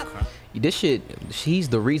for Trump. This shit, she's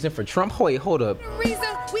the reason for Trump. Wait, hold up. The reason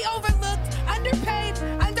we overlooked, underpaid,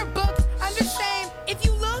 underbooked, understained. If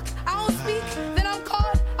you look, I don't speak, then I'm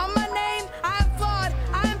called on my name. I am flawed,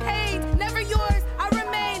 I am paid, never yours, I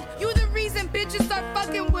remain. You the reason bitches start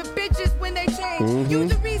fucking with bitches when they change. You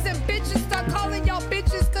the reason bitches start calling y'all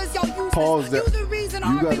bitches cause y'all useless. Pause that. You the reason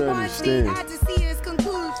Harvey Weinstein had to see his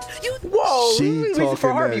conclusion. Whoa, She you reason for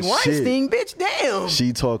talking Harvey that Weinstein, bitch. Damn.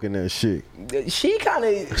 She talking that shit. She kind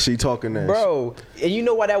of. She talking that Bro, and you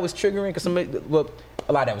know why that was triggering? Because a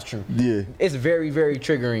lot of that was true. Yeah. It's very, very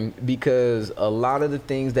triggering because a lot of the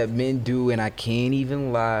things that men do, and I can't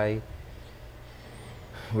even lie,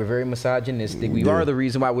 we're very misogynistic. We are the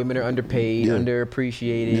reason why women are underpaid,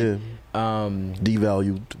 underappreciated,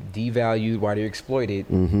 devalued, why they're exploited.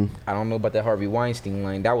 I don't know about that Harvey Weinstein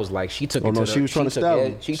line. That was like she took it to she was trying to stab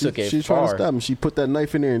him. She took it She was far. trying to stab him. She put that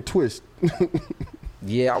knife in there and twist.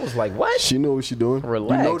 Yeah, I was like, what? She knew what she doing.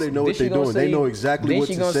 Relax. You know they know what they doing. They know exactly what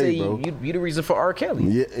to say, bro. You the reason for R. Kelly.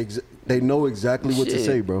 Yeah, they know exactly what to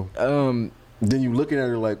say, bro. Then you looking at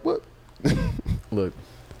her like, what? Look,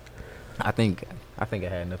 I think I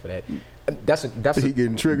had enough of that. That's he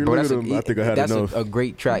getting triggered. Look at him. I think I had enough. That's a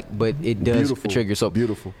great track, but it does trigger. So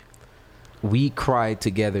beautiful. We cried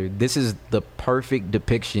together. This is the perfect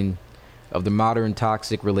depiction of the modern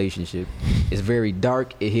toxic relationship. It's very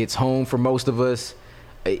dark. It hits home for most of us.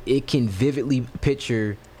 It can vividly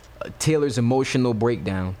picture Taylor's emotional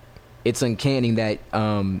breakdown. It's uncanny that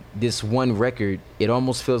this one record, it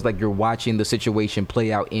almost feels like you're watching the situation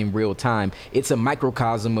play out in real time. It's a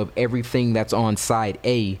microcosm of everything that's on side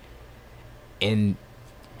A, and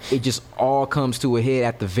it just all comes to a head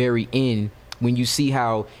at the very end when you see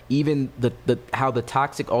how even how the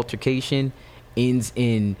toxic altercation ends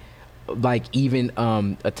in like even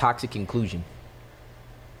a toxic inclusion.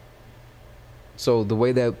 So the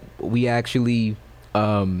way that we actually,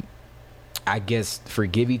 I guess,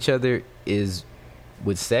 forgive each other is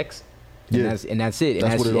with sex. And that's it.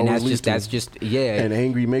 That's just And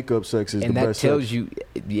angry makeup sex is the best. And that tells you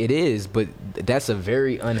it is, but that's a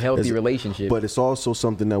very unhealthy relationship. But it's also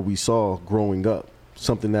something that we saw growing up.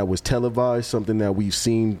 Something that was televised, something that we've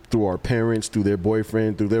seen through our parents, through their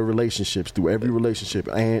boyfriend, through their relationships, through every relationship.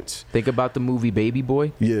 Aunts. Think about the movie Baby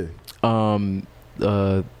Boy. Yeah.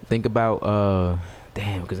 Think about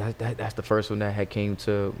damn, because that's the first one that had came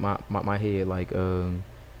to my head, like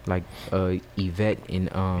Yvette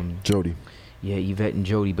and Jody. Yeah, Yvette and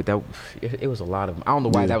Jody, but it was a lot of them. I don't know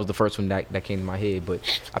why that was the first one that came to my head, but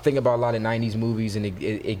I think about a lot of 90s movies, and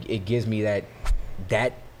it gives me that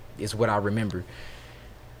is what I remember.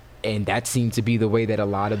 And that seemed to be the way that a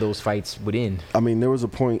lot of those fights would end. I mean, there was a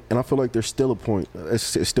point, and I feel like there's still a point,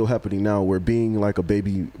 it's still happening now, where being like a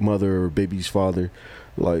baby mother or baby's father,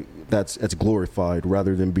 like that's glorified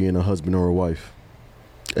rather than being a husband or a wife.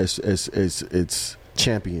 It's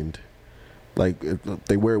championed. Like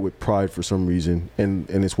they wear it with pride for some reason, and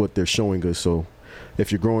it's what they're showing us. So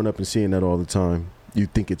if you're growing up and seeing that all the time, you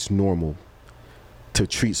think it's normal to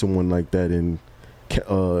treat someone like that and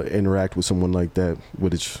interact with someone like that,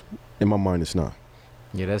 but it's, in my mind, it's not.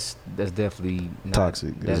 Yeah, that's definitely not,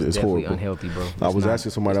 toxic. That's it's definitely horrible. Unhealthy, bro. I was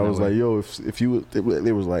asking somebody, I was like, yo, if you,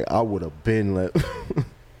 they was like, I would have been let.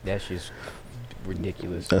 That's just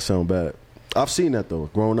ridiculous. That sound bad. I've seen that though,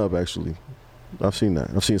 growing up actually. I've seen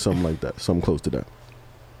that. I've seen something like that, something close to that.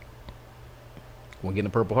 Want to get in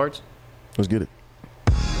the Purple Hearts? Let's get it.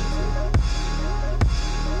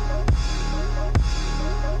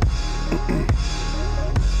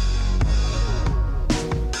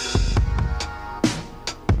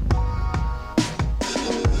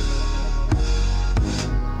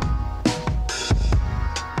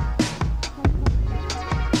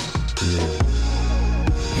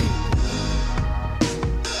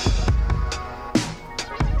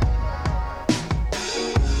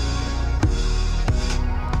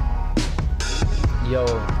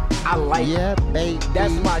 Yeah, baby.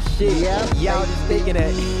 That's my shit. Yeah, y'all just thinking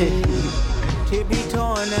that. Tippy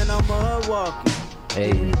torn and I'm mud walking.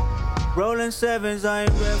 Hey. Rolling sevens, I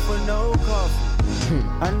ain't ready for no coffee.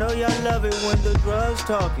 I know y'all love it when the drugs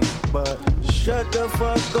talking, but shut the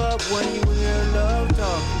fuck up when you hear love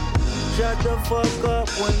talking. Shut the fuck up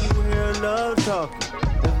when you hear love talking.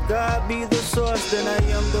 If God be the source, then I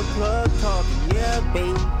am the plug talking. Yeah,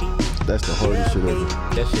 baby. That's the hardest shit ever.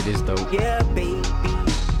 That shit is dope. Yeah, baby.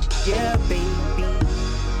 Yeah, baby.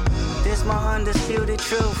 This my undisputed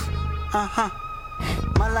truth.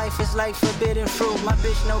 My life is like forbidden fruit. My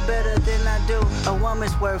bitch know better than I do. A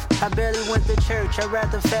woman's worth. I barely went to church. I'd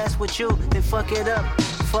rather fast with you than fuck it up.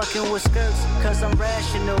 Fucking with skirts, cause I'm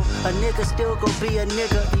rational. A nigga still gon' be a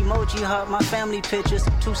nigga. Emoji heart, my family pictures.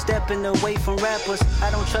 Two-stepping away from rappers. I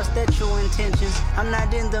don't trust their true intentions. I'm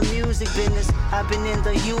not in the music business. I've been in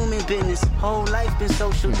the human business. Whole life been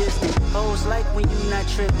social distant. Hoes like when you not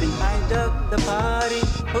tripping. I duck the party.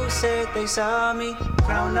 Who said they saw me?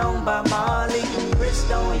 Crown on by Molly. Wrist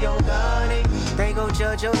on your body. They go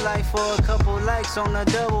judge your life for a couple likes on a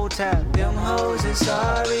double tap. Them hoes is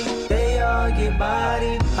sorry. They all get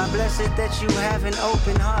bodied. I'm blessed that you have an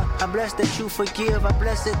open heart. I'm blessed that you forgive. I'm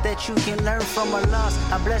blessed that you can learn from a loss.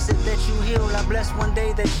 I'm blessed that you heal. I'm blessed one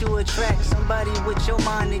day that you attract somebody with your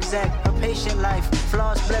mind exact. A patient life.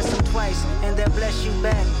 Flaws bless them twice, and they'll bless you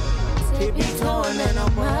back. It be torn and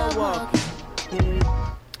I'm all walking.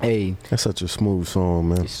 Hey, that's such a smooth song,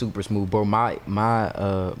 man. It's super smooth, bro. My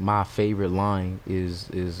favorite line is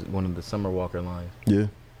one of the Summer Walker lines. Yeah.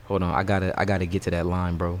 Hold on, I gotta get to that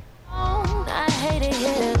line, bro. I hate it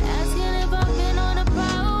here. Asking if I've been on a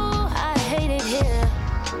prowl. I hate it here.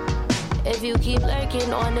 If you keep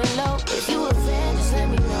lurking on the low, if you a fan, just let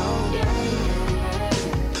me know. Yeah.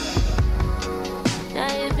 Now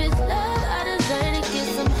if it's love, I deserve to get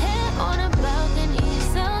some hair on a balcony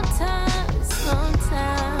sometime.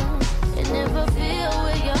 And if I feel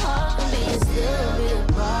where your heart can be, it still be a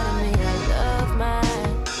part of me. I love mine.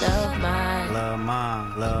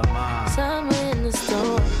 Somewhere in the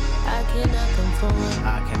store.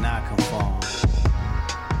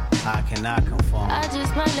 I cannot conform. I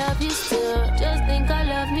just might love you still. Just think I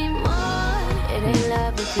love me more. It ain't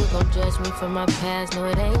love if you gon' judge me for my past. No,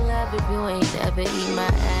 it ain't love if you ain't never eat my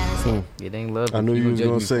ass. It ain't love if I knew you you was judge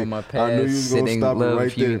gonna me say. for my past. I knew you was gonna stop it right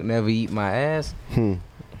if you there. never eat my ass. Yeah.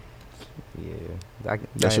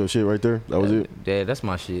 That's your shit right there. That was it. Yeah, that's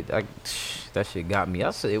my shit. That shit got me.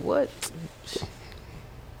 I said what?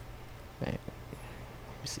 Man, let me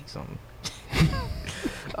see something.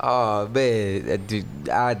 Oh man, dude,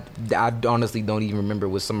 I honestly don't even remember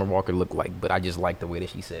what Summer Walker looked like, but I just like the way that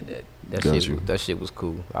she said that. That shit was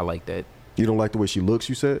cool. I like that. You don't like the way she looks,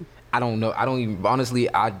 you said? I don't know. I don't even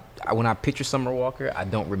honestly. I when I picture Summer Walker, I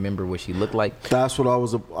don't remember what she looked like. That's what I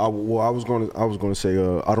was going to say.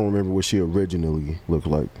 I don't remember what she originally looked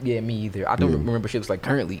like. Yeah, me either. I don't remember what she looks like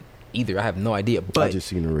currently either. I have no idea. But I just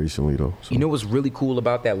seen her recently though. So. You know what's really cool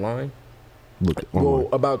about that line?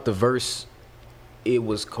 About the verse, it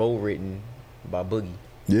was co-written by Boogie.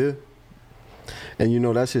 Yeah, and you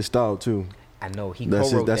know that's his style too. I know he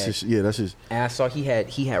co-wrote that. That's his. And I saw he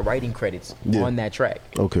had writing credits on that track.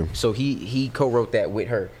 Okay. So he co-wrote that with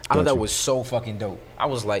her. I thought that was so fucking dope. I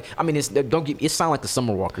was like, I mean, it sound like the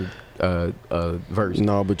Summer Walker verse.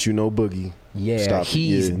 No, but you know Boogie. Yeah,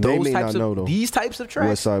 these types of tracks.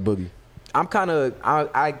 West Side Boogie. I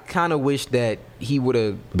kind of wish that he would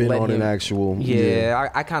have been on an actual.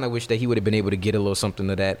 Yeah, I kind of wish that he would have been able to get a little something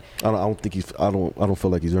of that. I don't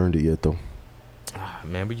feel like he's earned it yet though.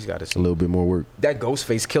 Man, we just got to see a little bit more work. That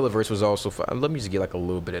Ghostface Killah verse was also fun. Let me just get like a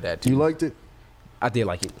little bit of that too. You liked it? I did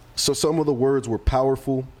like it. So some of the words were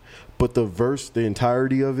powerful, but the verse, the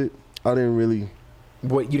entirety of it, I didn't really.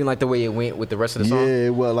 What, you didn't like the way it went with the rest of the song? Yeah,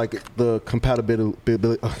 well, like the compatibility.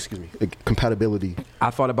 I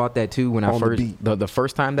thought about that too when I first the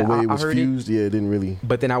first time that the way I it was heard fused. Yeah, it didn't really.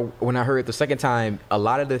 But then when I heard it the second time, a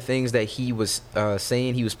lot of the things that he was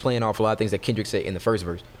saying, he was playing off a lot of things that Kendrick said in the first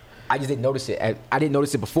verse. I just didn't notice it. I didn't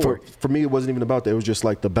notice it before. For me, it wasn't even about that. It was just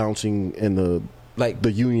like the bouncing and the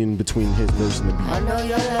union between his verse and the beat. I know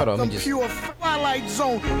you're Hold on, like a pure twilight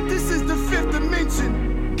zone. This is the fifth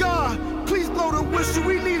dimension. God, please blow the whistle.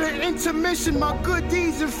 We need an intermission. My good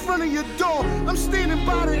deeds in front of your door. I'm standing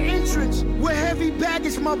by the entrance with heavy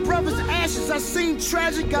baggage. My brother's ashes. I seen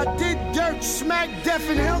tragic. I did dirt, smacked death,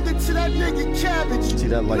 and held it to that nigga cabbage. See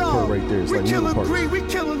that light part right there? It's we like killing greed. We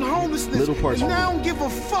killing homelessness. Little parts. And I don't give a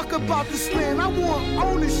fuck about this land. I want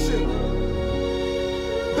ownership.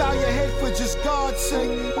 Bow your head for just God's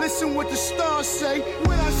sake. Listen what the stars say.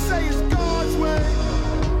 What I say is God's way.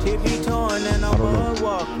 Tippy torn and I'm a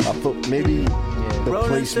walk. I thought maybe the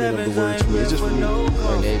placement of the words. It's just for me.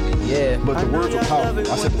 Yeah. But the words were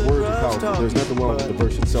powerful. I said the words were powerful. There's nothing wrong with the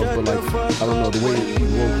verse itself, but like I don't know the way he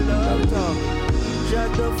wrote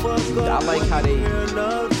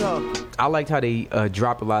I liked how they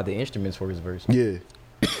dropped a lot of the instruments for his verse. Yeah.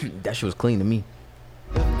 That shit was clean to me.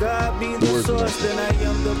 God be the source, then I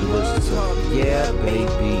am the blood talk. Yeah,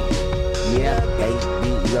 baby. Yeah, baby.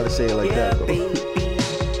 You gotta say it like that, though.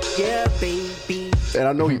 Yeah, baby. And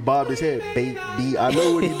I know he bobbed his head, baby. I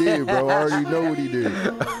know what he did, bro. I already know what he did.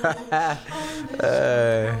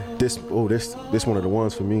 This one of the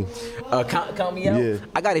ones for me. Count me out. Yeah.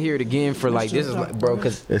 I gotta hear it again for like this is like, bro,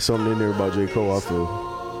 cause there's something in there about J. Cole. I feel.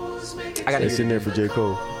 I gotta. It's in there for J.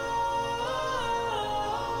 Cole.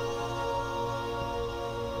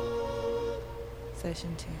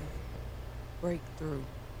 Session 10. Breakthrough.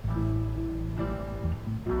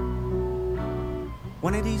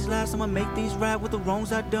 One of these lives, I'ma make these right with the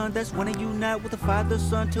wrongs I done. That's when I unite with the father,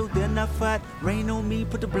 son. Till then I fight. Rain on me,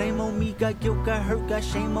 put the blame on me. Got guilt, got hurt, got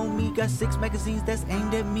shame on me. Got 6 magazines that's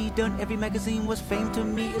aimed at me. Done every magazine was fame to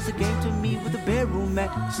me. It's a game to me with a bedroom mat.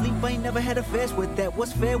 Sleep, I ain't never had a fast with that.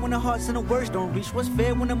 What's fair when the hearts and the words don't reach? What's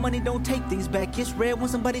fair when the money don't take things back? It's rare when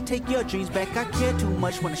somebody take your dreams back. I care too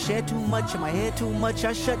much when I share too much. In my head too much,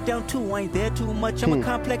 I shut down too. I ain't there too much. I'm a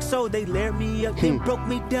complex soul, they layered me up. They broke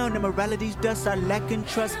me down, and morality's dust. I lack in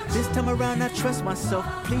trust. This time around I trust myself.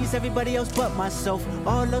 Please everybody else but myself.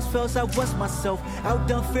 All else fails, I was myself.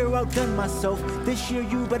 Outdone fear, outdone myself. This year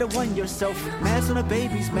you better won yourself. Mask on the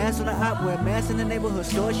babies, mask on the opera. Mask in the neighborhood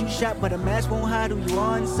stores you shop, but a mask won't hide who you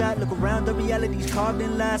are inside. Look around, the reality's carved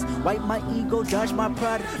in lies. Wipe my ego, dodge my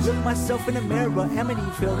pride. Look myself in the mirror.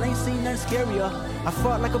 Amityville, ain't seen nothing scarier. I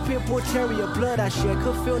fought like a pit bull terrier. Blood I shed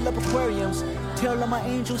could fill up aquariums. Tell all my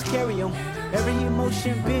angels carry them. Every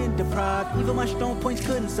emotion been deprived. Even my strong points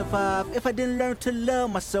couldn't survive. If I didn't learn to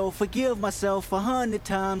love myself, forgive myself 100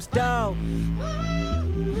 times, dawg.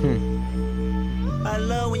 I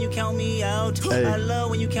love when you count me out. Hey. I love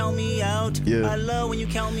when you count me out. Yeah. I love when you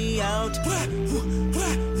count me out.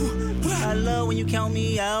 I love when you count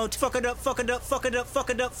me out. Fuck it up, fuck it up, fuck it up, fuck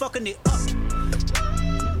it up, fucking it up.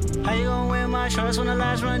 How you gonna wear my shorts when the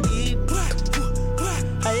lights run deep?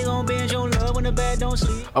 How you gonna binge your love when the bed don't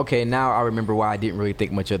sleep? Okay, now I remember why I didn't really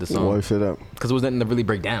think much of the song. Why you say that? Because it was nothing to really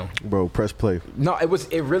break down. Bro, press play. No, it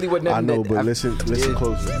really wasn't nothing. I know, but listen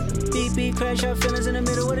closely. Deep beat, crash out feelings in the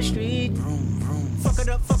middle of the street. Fuck it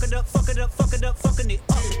up, fuck it up, fuck it up, fuck it up, fucking it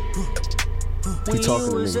up. When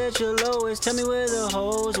you was at your lowest, tell me where the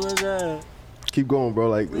hoes was at. Keep going, bro.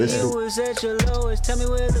 Like, You was at your lowest. Tell me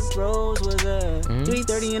where the bros was at.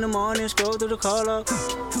 3:30 in the morning, scroll through the call up.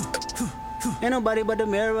 Ain't nobody but the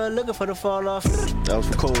mirror looking for the fall off. That was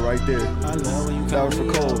for Cole right there. I love when you That was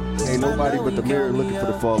for Cole. Ain't nobody but the mirror looking for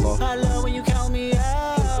the fall off. I love when you count me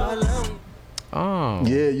out. I love when Oh.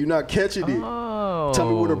 Yeah, you not catching it. Oh. Tell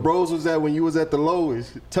me where the bros was at when you was at the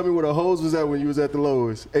lowest. Tell me where the hoes was at when you was at the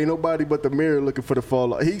lowest. Ain't nobody but the mirror looking for the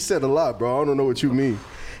fall off. He said a lot, bro. I don't know what you mean.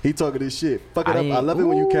 He talking this shit. Fuck it up. I love it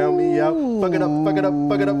when you count me out. Fuck it up. Fuck it up.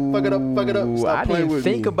 Fuck it up. Fuck it up. Fuck it up. Stop playing with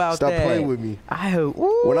me. Think about Stop that. playing with me. I heard.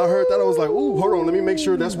 When I heard that, I was like, ooh, hold on. Let me make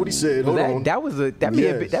sure that's what he said. Hold on. That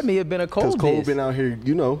may have been a Cole. Because Cole been out here,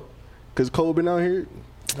 you know. Because Cole been out here.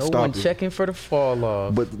 No one checking for the fall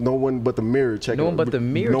off. But no one but the mirror checking. No one but the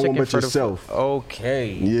mirror checking but for yourself.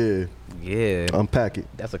 Okay. Yeah. Yeah. Unpack it.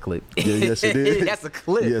 That's a clip. Yeah, yes it is. That's a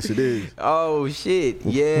clip. Yes it is. Oh shit.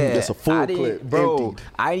 Yeah. That's a full clip. Bro, Emptied.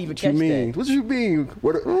 I didn't even What you catch mean? that. What you mean?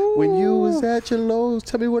 When you was at your lows,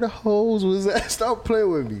 tell me where the hoes was at. Stop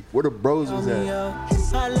playing with me. Where the bros was at.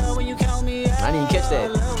 I love when you count me out. I didn't catch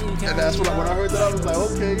that. And that's when I heard that, I was like,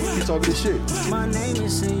 okay, you talking this shit. My name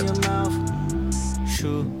is in your mouth.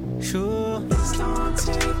 Sure. It's gonna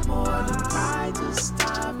take more than pride to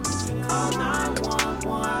stop me. Call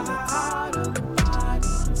 911, the heart of the body.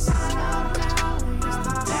 Inside out now, as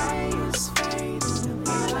the day is fading.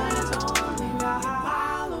 The healing's only a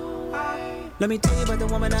mile away. Let me tell you about the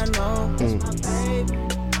woman I know. That's my baby.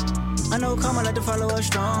 I know karma like to follow us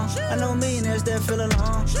strong. I know millionaires that feel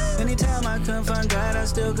alone. Anytime I couldn't find God, I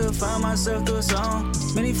still could find myself through a song.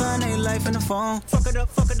 Many find their life in the phone. Fuck it up,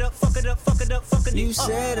 fuck it up, fuck it up, fuck it up, fuck it up. You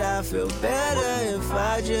said I feel better if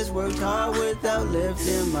I just worked hard without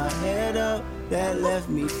lifting my head up. That left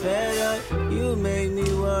me fed up. You made me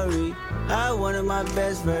worry. I wanted my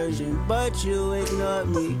best version, but you ignored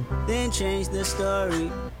me. Then changed the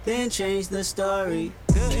story.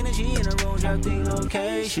 Good energy in the room, drop the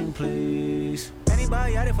location, please.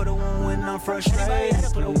 Anybody out there for the one when I'm frustrated,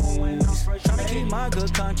 please. Trying to keep my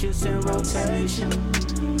good conscience in rotation.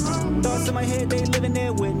 Thoughts in my head, they living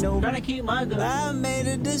there with no. Trying to keep my good. I made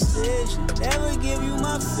a decision, never give you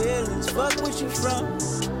my feelings. Fuck what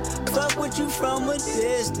you from a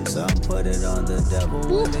distance. I put it on the devil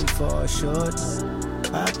when they fall short.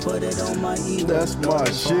 I put it on my ego. That's my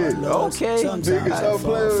shit. Okay. Nigga, stop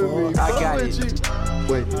playing with me. I got it.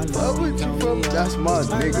 Wait, fuck with you, bro. That's my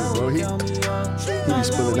nigga, bro. He be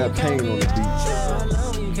spilling that pain on the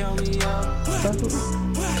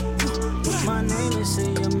beat. My name is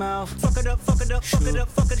in your mouth. Fuck it up, fuck it up, fuck it up,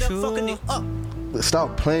 fuck it up, fucking it up.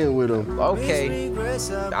 Stop playing with him. Okay.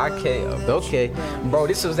 Okay. Bro,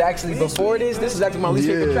 this was actually before this. This is actually my least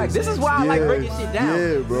favorite track. This is why I like breaking shit down.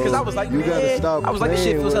 Yeah, bro. Because I was like, you gotta stop. I was like, this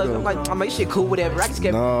shit feels. I'm I'm like, this shit cool, whatever. I just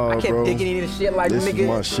kept, I kept digging into shit like, this nigga. Is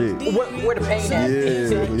my shit. Where the pain at?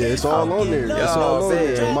 Yeah, it's all on there. It's all on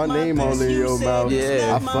there. My name all in your mouth.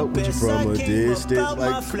 Yeah. I fuck with you from a distance.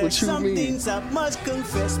 Like, what you mean? Things I must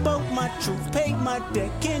confess, spoke my truth, paid my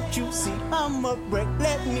debt. Can't you see I'm a wreck?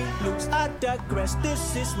 Let me loose. I digress.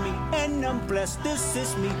 This is me, and I'm blessed. This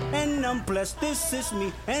is me, and I'm blessed. This is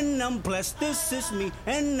me, and I'm blessed. This is me,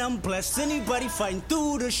 and I'm blessed. Anybody fighting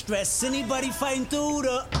through the stress? Anybody fighting through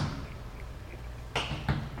the?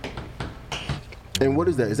 And what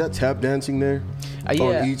is that? Is that tap dancing there? Yeah.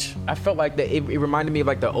 On each? I felt like that. It reminded me of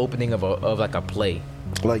like the opening of like a play.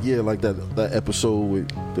 Like, yeah, like that episode with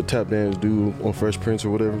the tap dance dude on Fresh Prince or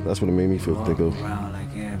whatever. That's what it made me think of. Around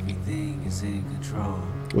like everything is in control.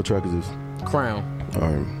 What track is this? Crown. All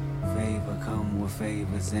right. Favor come with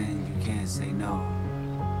favors and you can't say no.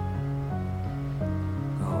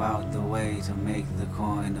 Go out the way to make the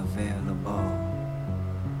coin available.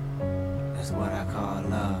 That's what I call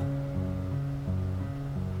love.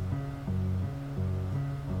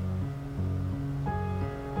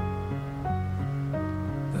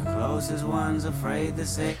 Closest one's afraid to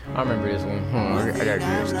say. I remember this one. I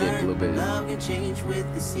gotta skip a little bit. Love can change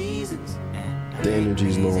with the seasons. The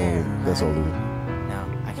energy's low on it. That's all it is. No,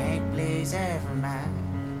 I can't please everybody.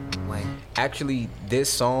 Wait. Actually, this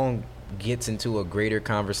song gets into a greater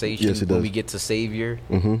conversation Yes, it when does. we get to Savior.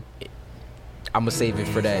 Mm-hmm. I'm gonna save it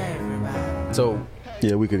for that. So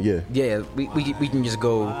Yeah, we could. Yeah, yeah, we can just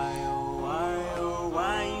go.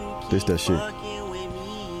 this that shit.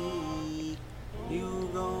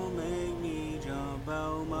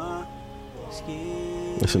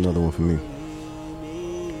 That's another one for me.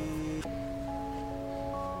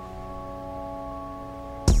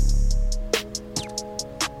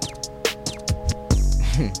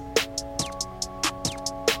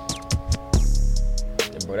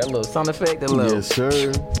 Bro, that little sound effect, that little. Yes,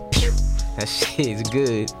 sir. That shit is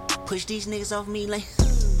good. Push these niggas off me like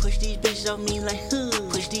Push these bitches off me like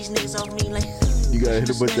push these niggas off me like You gotta hit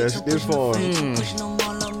it with that stiff arm. Pushing them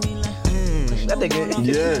all on me like That nigga.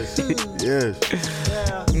 Yes. Yes.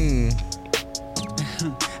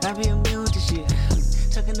 I be immune to shit.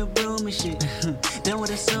 Tucking the broom and shit. Done with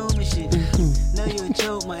assuming shit. Know you a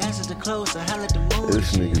joke, my answers are close. I holla at the moon.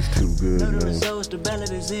 This nigga's too good, know the man. results, the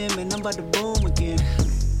ballot is in, man. I'm about to boom again.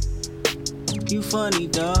 You funny,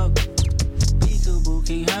 dog. Peekaboo,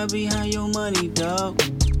 can't hide behind your money, dog.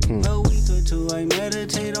 A week or two, I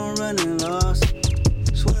meditate on running lost.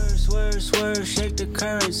 Swerve, swerve, swerve, shake the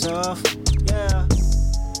currents off. Yeah.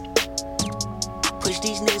 Push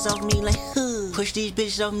these niggas off me like push these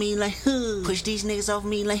bitches off me like push these niggas off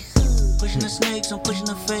me like pushing the snakes, I'm pushing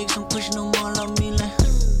the fakes, I'm pushing them all off me like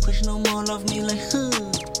pushing them all off me like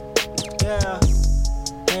yeah.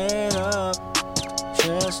 Head up,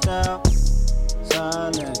 chest out,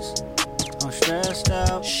 silence. I'm stressed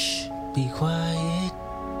out. Shh, be quiet.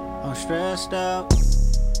 I'm stressed out,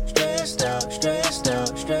 stressed out, stressed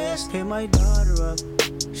out, stressed. Hit my daughter up.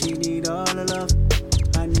 She need all the love.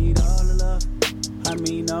 I need all the love. I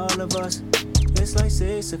mean all of us. It's like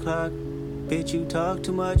 6 o'clock. Bitch, you talk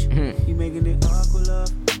too much. You making it awkward, love.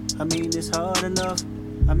 I mean, it's hard enough.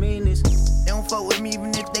 I mean, it's. They don't fuck with me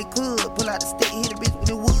even if they could. Pull out the stick, hit a bitch with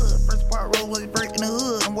the wood. First part roll was breaking the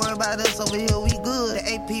hood. Don't worry about us over here, we good.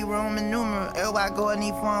 The AP Roman numeral. Everybody go, I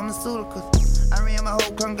need pharmaceuticals. I ran my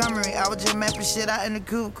whole conglomerate. I was just mapping shit out in the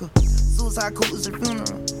cubicle. Suicide cool is a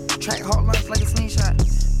funeral. Track hard lunch like a slingshot.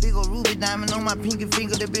 Big ol' ruby diamond on my pinky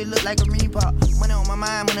finger. That bitch look like a ring pop. Money on my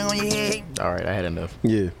mind, money on your head. All right, I had enough.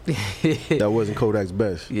 Yeah. That wasn't Kodak's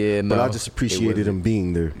best. Yeah, no. But I just appreciated him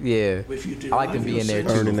being there. Yeah. I like him being there too.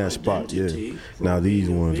 Earning that spot, yeah. Now these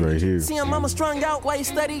ones right here. See your mama strung out while you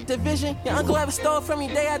studied division. Your uncle ever stole from you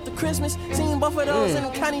day after Christmas. Seen both of those in the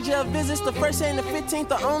county jail visits. The first and the 15th,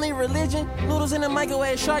 the only religion. Noodles in the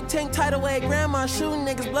microwave, Shark Tank tied away. Grandma shooting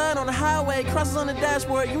niggas blood on the highway. Crosses on the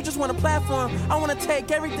dashboard, you just want a platform. I wanna take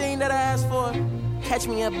everything that I asked for. Catch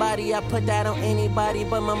me a body, I put that on anybody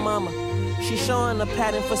but my mama. She showing the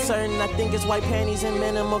pattern for certain. I think it's white panties and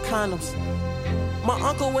minimal condoms. My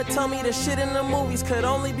uncle would tell me the shit in the movies could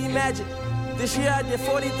only be magic. This year I did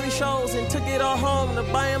 43 shows and took it all home to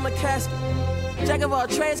buy him a casket. Jack of all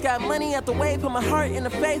trades, got money out the way, put my heart in the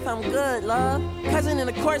faith, I'm good, love. Cousin in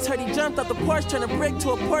the courts heard he jumped out the Porsche, turned a brick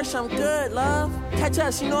to a Porsche, I'm good, love. Catch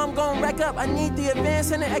us, you know I'm gon' rack up. I need the advance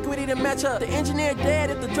and the equity to match up. The engineer dead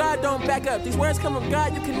if the drive don't back up. These words come from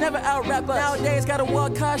God, you can never out-rap us. Nowadays, gotta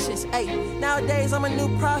walk cautious, ayy. Nowadays, I'm a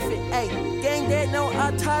new prophet, ayy. Gang dead, no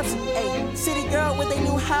autopsy, ayy. City girl with a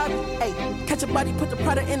new hobby, ayy. Catch a body, put the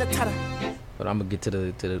product in the tutter. But I'm gonna get to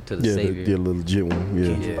the yeah, savior. The legit one.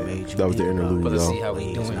 Yeah. That was the interlude, But let's see y'all. how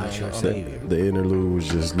we doing. The interlude was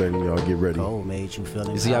just letting y'all get ready. Cole made you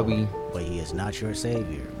feel see how we. But he is not your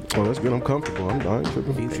savior. Oh, that's good. I'm comfortable. I ain't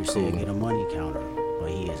tripping. Future said get a money counter,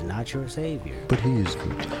 but he is not your savior. But he is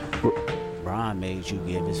good. Brian made you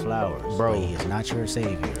give his flowers, bro. But he is not your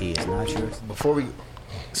savior. He is not your. Before we,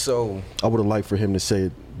 so I would have liked for him to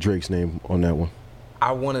say Drake's name on that one.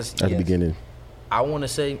 I want to at the beginning. I want to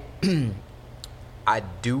say. I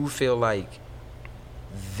do feel like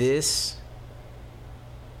this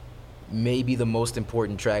may be the most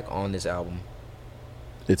important track on this album.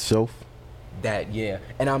 Itself? That, yeah.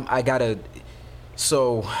 And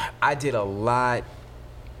so I did a lot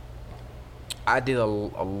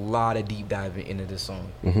of deep diving into this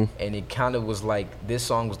song. Mm-hmm. And it kind of was like, this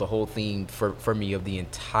song was the whole theme for me of the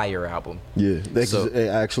entire album. Yeah.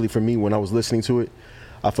 Actually, for me, when I was listening to it,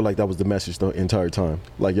 I feel like that was the message the entire time.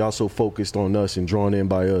 Like, y'all so focused on us and drawn in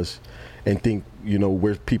by us and think, you know,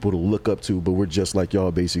 we're people to look up to, but we're just like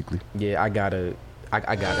y'all, basically. Yeah, I gotta.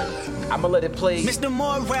 I'ma let it play. Mr.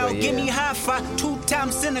 Morale, give me high five. 2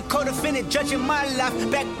 times in the co-defendant, judging my life.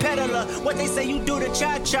 Backpedaler, what they say you do to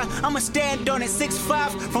cha-cha. I'ma stand on it,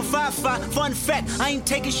 6'5" from 5'5". Fun fact, I ain't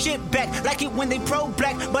taking shit back. Like it when they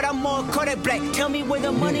pro-black, but I'm more Kodak black. Tell me where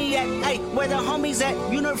the money at, ayy, where the homies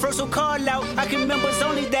at. Universal call out, I can members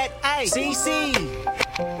only that, ayy.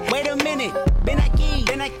 CC, wait a minute, Ben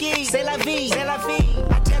aquí, c'est la vie,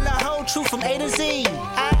 I tell the whole truth from A to Z,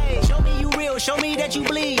 ayy. Show me you real, show me that you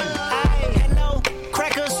bleed, ayy. Hello,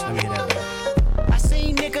 crackers. I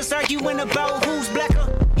seen niggas arguing about who's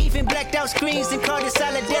blacker. Even blacked out screens and called it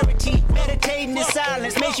solidarity. Meditating in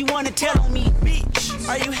silence makes you wanna tell on me. Bitch,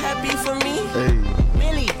 are you happy for me? Hey.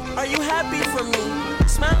 Really? Are you happy for me?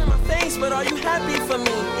 Smile on my face, but are you happy for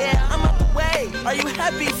me? Yeah, I'm out the way. Are you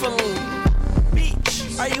happy for me?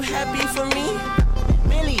 Bitch, are you happy for me?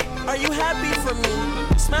 Really? Are you happy for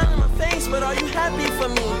me? Smile on my face, but are you happy for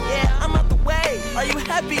me? Yeah, I'm out the way. Are you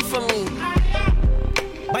happy for me?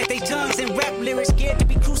 Bite their tongues and rap lyrics, scared to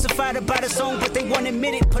be crucified about a song, but they won't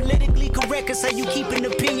admit it. Politically correct is how you keep an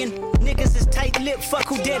opinion. Niggas is tight-lipped, fuck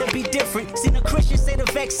who dare to be different. Seen a Christian say the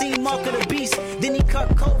vaccine mark of the beast. Then he caught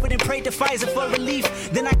COVID and prayed to Pfizer for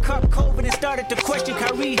relief. Then I caught COVID and started to question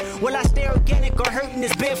Kyrie. Will I stay organic or hurt in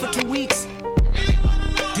this bed for 2 weeks?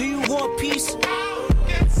 Do you want peace?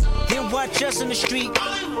 Then watch us in the street.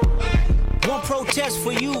 One protest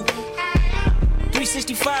for you,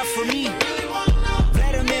 365 for me.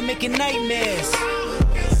 Vladimir making nightmares,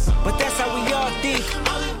 but that's how we all think.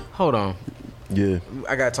 Hold on. Yeah.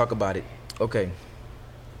 I gotta talk about it. Okay.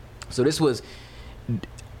 So this was,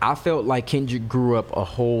 I felt like Kendrick grew up a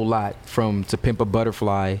whole lot from To Pimp a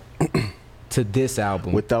Butterfly to this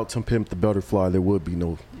album. Without To Pimp the Butterfly, there would be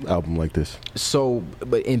no album like this. So,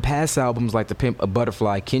 but in past albums like To Pimp a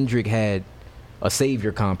Butterfly, Kendrick had a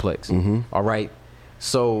savior complex. All right.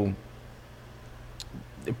 So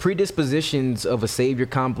the predispositions of a savior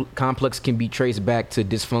complex can be traced back to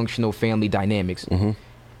dysfunctional family dynamics.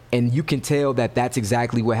 And you can tell that that's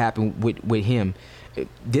exactly what happened with him.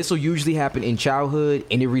 This will usually happen in childhood,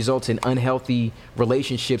 and it results in unhealthy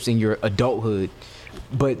relationships in your adulthood.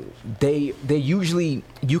 But they usually,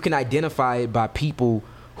 you can identify it by people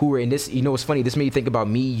who are in this. You know, it's funny. This made me think about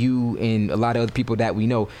me, you, and a lot of other people that we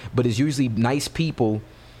know. But it's usually nice people.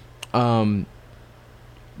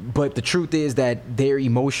 But the truth is that they're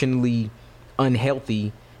emotionally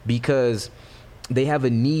unhealthy because they have a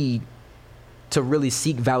need to really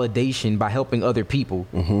seek validation by helping other people.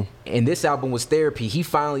 And this album was therapy. He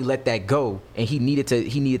finally let that go, and he needed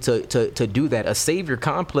to do that. A savior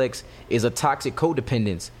complex is a toxic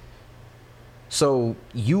codependence. So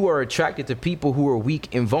you are attracted to people who are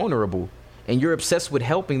weak and vulnerable, and you're obsessed with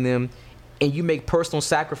helping them, and you make personal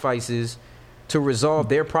sacrifices to resolve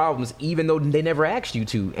their problems, even though they never asked you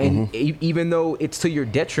to, and even though it's to your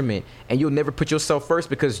detriment, and you'll never put yourself first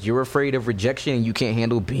because you're afraid of rejection and you can't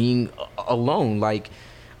handle being alone. Like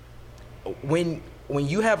when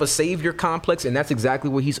you have a savior complex, and that's exactly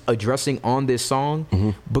what he's addressing on this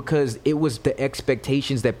song, because it was the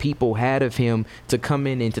expectations that people had of him to come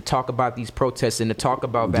in and to talk about these protests and to talk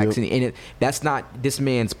about vaccine, and that's not this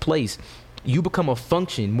man's place. You become a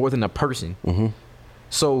function more than a person.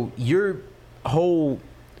 So your whole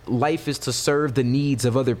life is to serve the needs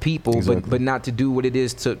of other people, but not to do what it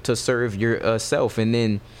is to serve yourself. And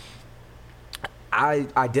then I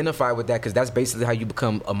identify with that because that's basically how you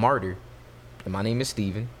become a martyr. And my name is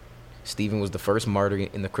Stephen. Stephen was the first martyr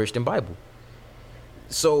in the Christian Bible.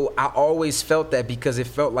 So I always felt that because it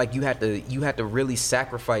felt like you had to really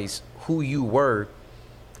sacrifice who you were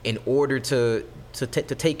in order to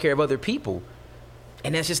take care of other people.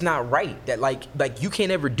 And that's just not right. That like you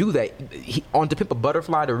can't ever do that. On To Pimp a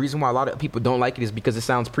Butterfly, the reason why a lot of people don't like it is because it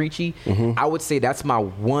sounds preachy. I would say that's the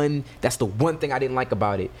one thing I didn't like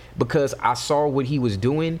about it, because I saw what he was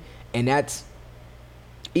doing, and that's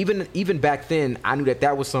even back then I knew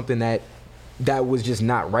that was something that was just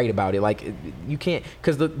not right about it. Like you can't,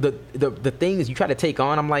 because the thing is you try to take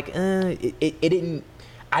on. I'm like, it didn't.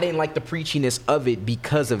 I didn't like the preachiness of it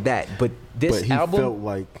because of that. But this album felt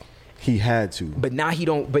like he had to. But now he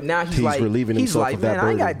don't. But now he's like, relieving himself of that man, burden. I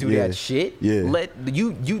ain't gotta do that shit. Let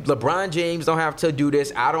you LeBron James don't have to do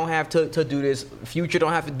this. I don't have to do this. Future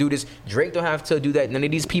don't have to do this. Drake don't have to do that. None of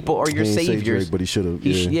these people are your saviors. Drake, but he should have.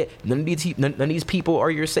 None of these people are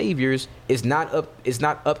your saviors. It's not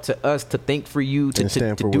up to us to think for you, to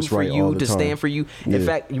do for you, to stand for you. In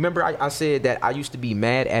fact, you remember I said that I used to be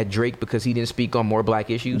mad at Drake because he didn't speak on more black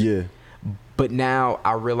issues. But now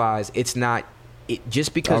I realize it's not.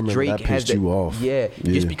 Just because Drake has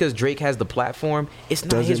just because Drake has the platform, it's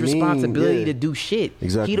not his responsibility to do shit.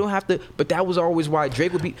 He don't have to. But that was always why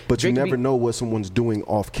Drake would be. But Drake you never know what someone's doing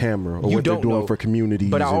off camera or what they're doing for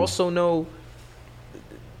communities. But I also know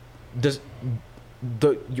the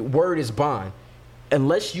word is bond.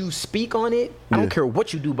 Unless you speak on it, I don't care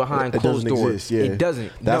what you do behind closed doors. It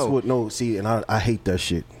doesn't. That's what. See, and I hate that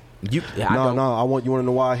shit. You want to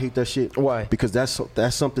know why I hate that shit? Why? Because that's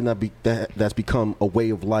something that's become a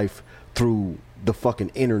way of life through the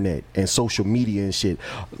fucking internet and social media and shit.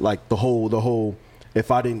 Like the whole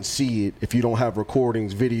if I didn't see it, if you don't have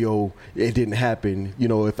recordings, video, it didn't happen. You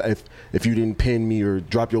know, if you didn't pin me or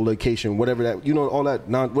drop your location, whatever that, you know, all that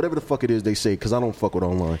whatever the fuck it is they say, because I don't fuck with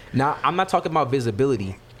online. Now, I'm not talking about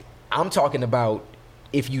visibility. I'm talking about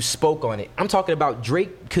if you spoke on it. I'm talking about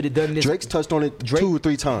Drake could have done this. Drake's touched on it 2 or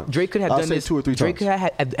 3 times. Drake could have done this 2 or 3 times. Drake could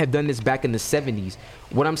have done this back in the 70s.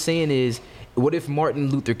 What I'm saying is, what if Martin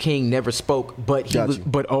Luther King never spoke, but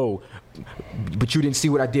but you didn't see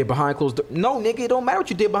what I did behind closed doors. No, nigga, it don't matter what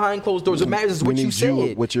you did behind closed doors. What matters is what you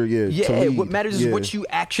said. What matters is what you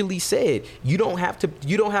actually said. You don't have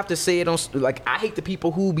to say it on, like, I hate the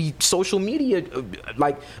people who be social media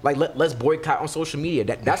like let's boycott on social media.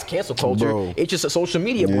 That's cancel culture. Bro. It's just a social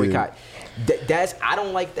media boycott. I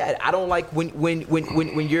don't like that. I don't like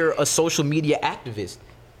when you're a social media activist.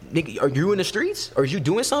 Nigga, are you in the streets? Or are you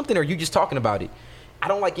doing something? Or are you just talking about it? I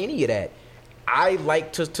don't like any of that. I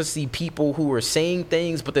like to see people who are saying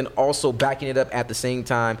things, but then also backing it up at the same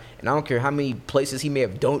time. And I don't care how many places he may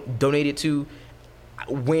have donated to.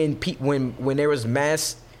 When there was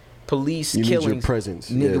mass police killings, need your presence,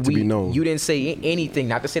 nigga, to be known. You didn't say anything.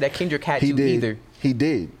 Not to say that Kendrick had to either. He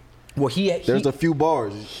did. Well, there's a few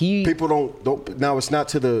bars. People don't. Now it's not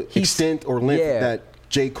to the extent or length that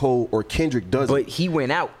J. Cole or Kendrick does. But he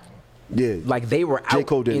went out. Yeah, like they were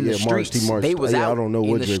out in the streets. Marched. They was out I don't know in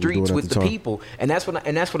what the Jay streets was doing with at the time. people, and that's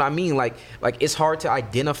what I mean. Like it's hard to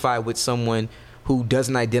identify with someone who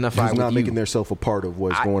doesn't identify who's with not you. making themselves a part of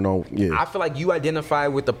what's going on. Yeah, I feel like you identify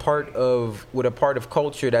with a part of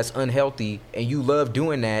culture that's unhealthy, and you love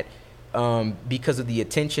doing that because of the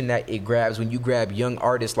attention that it grabs when you grab young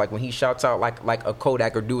artists. Like when he shouts out like a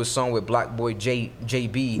Kodak, or do a song with Black Boy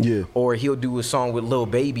JB, or he'll do a song with Lil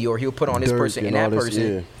Baby, or he'll put on this person and that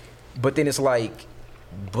person. Yeah. But then it's like,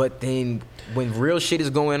 when real shit is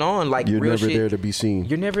going on, like you're real never shit, there to be seen.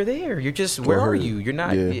 You're never there. You're just, where are you? You're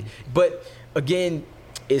not. Yeah. But again,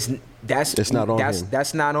 it's not on him.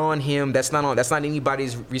 That's not on him. That's not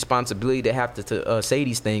anybody's responsibility to have to say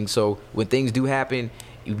these things. So when things do happen,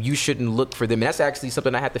 you shouldn't look for them. And that's actually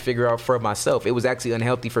something I had to figure out for myself. It was actually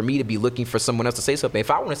unhealthy for me to be looking for someone else to say something.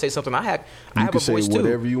 If I want to say something, I have a voice too. You can say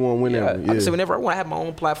whatever you want whenever. I can say whenever I want. I have my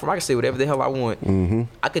own platform. I can say whatever the hell I want. Mm-hmm.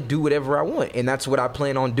 I could do whatever I want. And that's what I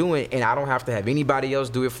plan on doing. And I don't have to have anybody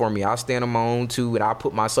else do it for me. I'll stand on my own too. And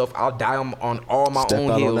I'll die on all my Step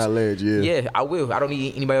own out hills. on that ledge, Yeah, I will. I don't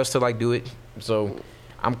need anybody else to like do it. So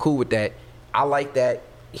I'm cool with that. I like that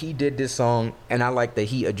he did this song, and I like that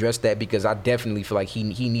he addressed that, because I definitely feel like he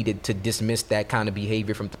needed to dismiss that kind of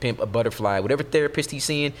behavior from the Pimp a Butterfly. Whatever therapist he's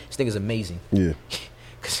seeing, this thing is amazing. Yeah.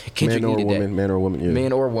 Kendrick needed that. Man or woman, yeah.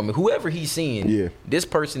 Man or woman. Whoever he's seeing, this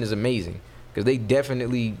person is amazing. Because they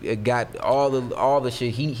definitely got all the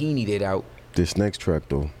shit he needed out. This next track,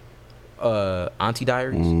 though. Auntie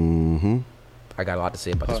Diaries. Mm-hmm. I got a lot to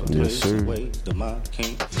say about this one. Yes, sir. Ways the mind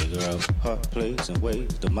can't figure out. Hard place and ways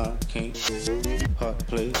the mind can't. Hard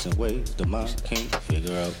place and ways the mind can't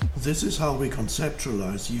figure out. This is how we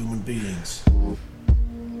conceptualize human beings.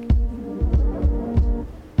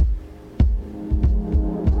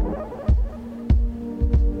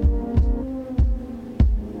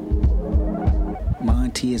 My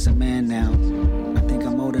auntie is a man now. I think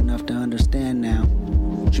I'm old enough to understand now.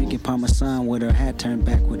 Drinking Parmesan with her hat turned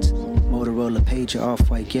backwards. Motorola Paige,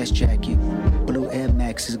 off-white guest jacket. Blue Air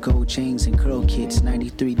Maxes, gold chains and curl kits.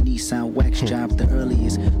 93 Nissan wax job, the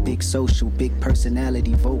earliest. Big social, big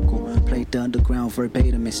personality, vocal. Played the underground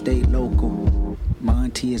verbatim and stayed local. My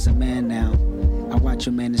auntie is a man now. I watch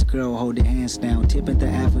him and his girl hold their hands down. Tipping the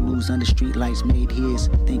avenues under street lights made his.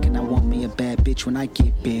 Thinking I want me a bad bitch when I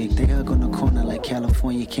get big. They hug on the corner like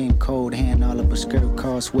California came cold. Hand all up a skirt,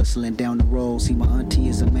 cars whistling down the road. See, my auntie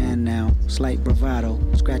is a man now. Slight bravado,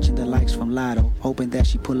 scratching the likes from Lotto. Hoping that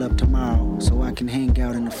she pull up tomorrow, so I can hang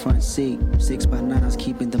out in the front seat. 6x9s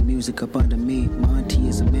keeping the music up under me. My auntie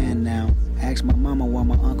is a man now. Ask my mama why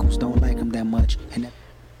my uncles don't like him that much. And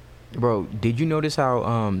bro, did you notice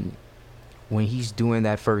how when he's doing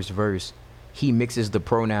that first verse, he mixes the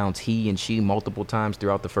pronouns he and she multiple times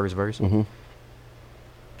throughout the first verse? Mm-hmm.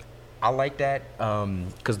 I like that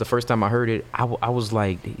because the first time I heard it, I was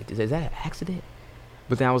like, is that an accident?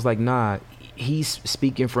 But then I was like, nah, he's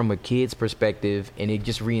speaking from a kid's perspective, and it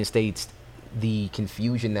just reinstates the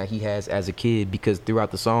confusion that he has as a kid, because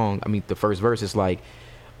throughout the song, I mean, the first verse is like,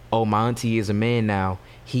 oh, my auntie is a man now.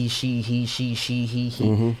 He, she, he.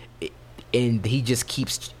 Mm-hmm. And he just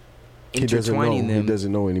keeps intertwining them. He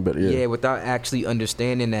doesn't know any better. Yeah, without actually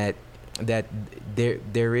understanding that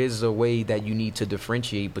there is a way that you need to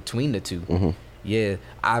differentiate between the two. Mm-hmm. Yeah,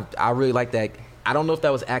 I really like that. I don't know if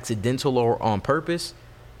that was accidental or on purpose,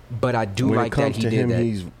 but I do like that he did him, that.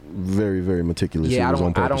 He's very, very meticulous. Yeah, it was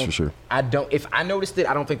on purpose for sure. If I noticed it,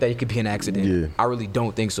 I don't think that it could be an accident. Yeah. I really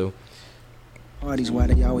don't think so. Parties why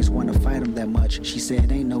they always want to fight him that much. She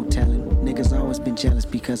said ain't no telling. Niggas always been jealous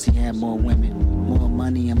because he had more women. More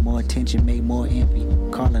money and more attention made more envy.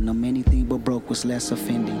 Calling him anything but broke was less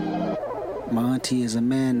offending. My auntie is a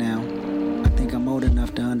man now. I think I'm old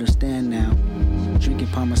enough to understand now.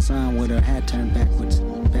 drinking Parmesan with her hat turned backwards.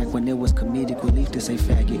 Back when it was comedic relief to say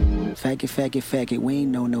faggot. Faggot, faggot, faggot, we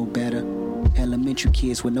ain't know no better. Elementary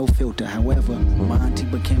kids with no filter. However, my auntie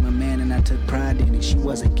became a man and I took pride in it. She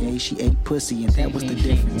wasn't gay, she ate pussy, and that was the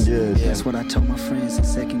difference. That's what I told my friends in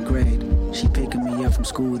 2nd grade. She picking me up from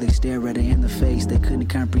school, they stare at her in the face. They couldn't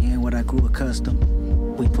comprehend what I grew accustomed.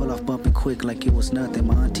 We pull off bumping quick like it was nothing.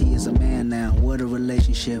 My auntie is a man now, what a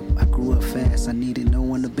relationship. I grew up fast, I needed no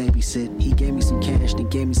one to babysit. He gave me some cash, then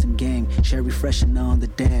gave me some game. Sherry freshener on the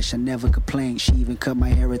dash, I never complained. She even cut my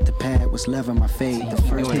hair at the pad, was loving my fade. The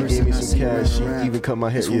first person I seen rap, even cut my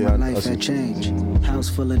hair. my life had changed. House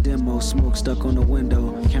full of demos, smoke stuck on the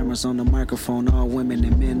window. Cameras on the microphone, all women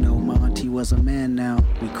and men know. My auntie was a man now,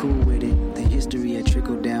 we cool with it. The history had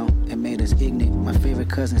trickled down and made us ignorant. My favorite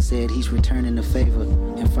cousin said he's returning the favor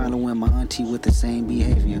and following my auntie with the same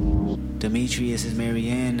behavior. Demetrius is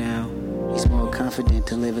Marianne now. He's more confident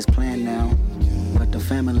to live his plan now. But the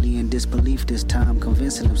family in disbelief this time,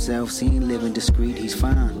 convincing himself he ain't living discreet, he's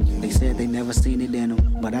fine. They said they never seen it in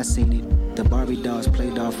him, but I seen it. The Barbie dolls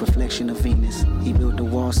played off reflection of Venus. He built a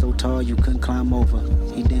wall so tall you couldn't climb over.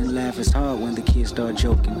 He didn't laugh as hard when the kids started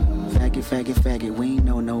joking. Faggot, faggot, faggot, we ain't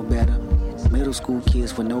know no better. Middle school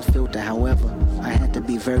kids with no filter, however, I had to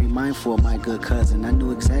be very mindful of my good cousin. I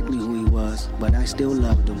knew exactly who he was, but I still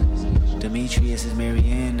loved him. Demetrius is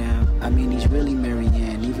Marianne now. I mean, he's really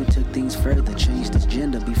Marianne. Even took things further, changed his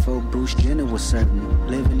gender before Bruce Jenner was certain.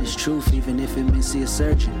 Living his truth, even if it meant see a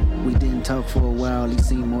surgeon. We didn't talk for a while, he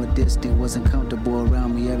seemed more distant. Wasn't comfortable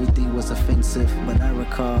around me, everything was offensive. But I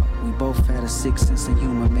recall, we both had a sick sense of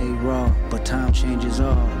humor made raw. But time changes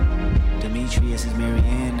all. Demetrius is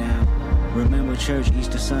Marianne now. Remember church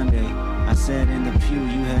Easter Sunday. I sat in the pew,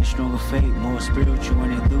 you had stronger faith, more spiritual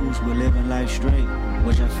and enthused with living life straight.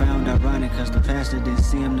 Which I found ironic cause the pastor didn't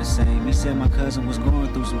see him the same. He said my cousin was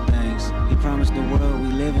going through some things. He promised the world we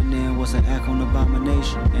living in was an act on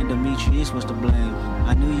abomination, and Demetrius was to blame.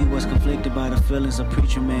 I knew you was conflicted by the feelings of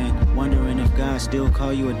preacher man, wondering if God still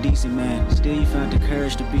call you a decent man. Still you found the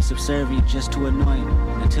courage to be subservient just to annoy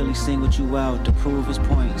him, until he singled you out to prove his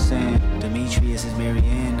point, saying Demetrius is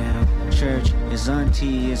Marianne now. Church, his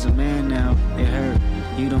auntie is a man now. It hurt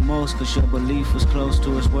you the most cause your belief was close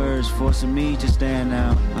to his words, forcing me to stand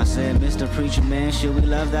out. I said, Mr. Preacher Man, should we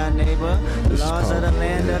love thy neighbor? The laws of the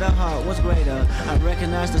land of the heart was greater. I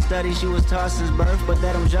recognized the studies you was taught since birth, but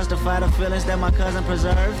that don't justify the feelings that my cousin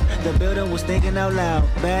preserved. The building was thinking out loud,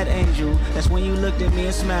 bad angel. That's when you looked at me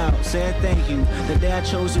and smiled, said thank you. The day I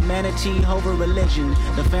chose humanity over religion,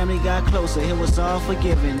 the family got closer, it was all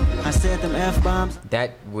forgiven. I said them F-bombs.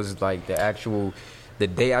 That was like the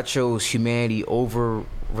day I chose humanity over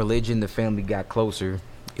religion, the family got closer,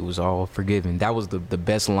 it was all forgiven. That was the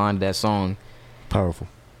best line of that song. Powerful.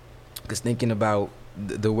 Because thinking about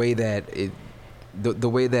the way that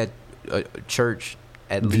church,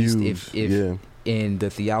 at views, least if in the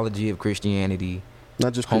theology of Christianity,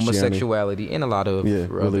 not just homosexuality and a lot of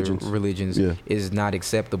other religions is not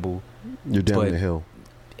acceptable. You're down in hell.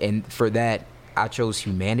 And for that, I chose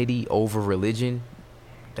humanity over religion.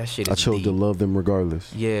 That shit is I chose to love them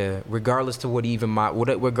regardless. Yeah, regardless to what even my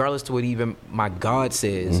God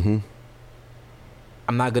says. Mm-hmm.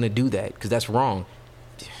 I'm not gonna do that because that's wrong.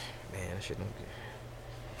 Man, that shit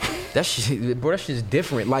don't. That shit, bro. That shit's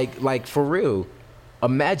different. Like for real.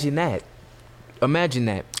 Imagine that.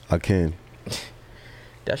 I can.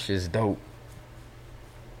 That shit's dope.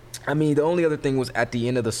 I mean, the only other thing was at the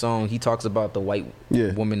end of the song, he talks about the white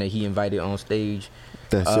woman that he invited on stage.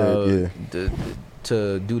 That's it.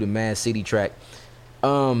 To do the Mad City track.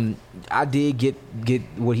 I did get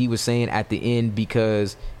what he was saying at the end,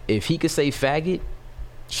 because if he could say faggot,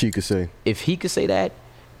 she could say. If he could say that,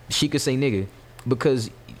 she could say nigga.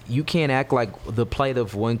 Because you can't act like the plight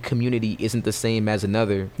of one community isn't the same as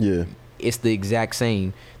another. Yeah. It's the exact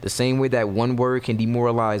same. The same way that one word can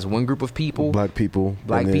demoralize one group of people. Black people.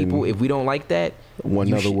 If we don't like that,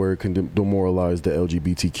 one other word can demoralize the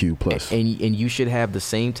LGBTQ plus. And you should have the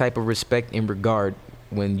same type of respect and regard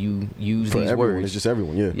when you use for these everyone. words. It's just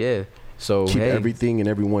everyone, yeah. Yeah. So keep everything and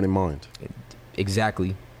everyone in mind.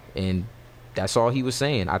 Exactly. And that's all he was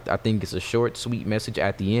saying. I think it's a short, sweet message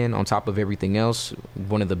at the end on top of everything else.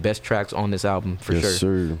 One of the best tracks on this album, for sure. Yes,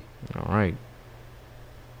 sir. All right.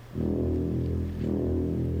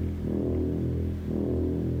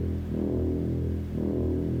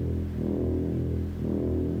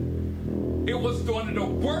 It was one of the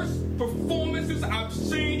worst performances I've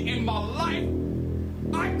seen in my life.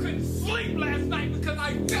 I couldn't sleep last night because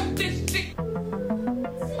I felt this shit.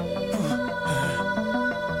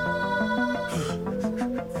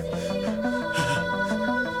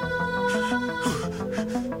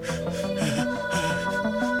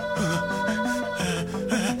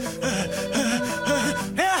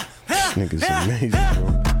 Nigga's amazing,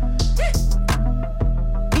 bro.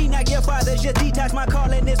 Your fathers just detach my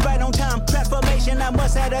calling is right on time. Transformation, I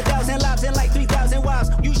must have 1,000 lives and like 3,000 wives.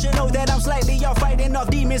 You should know that I'm slightly off fighting off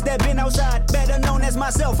demons that been outside. Better known as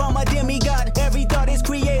myself, I'm a demigod. Every thought is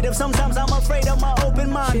creative, sometimes I'm afraid of my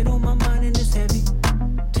open mind. Shit on my mind and it's heavy.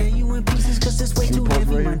 Tear you in pieces cause it's way too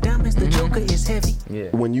heavy. My diamonds, the Joker is heavy.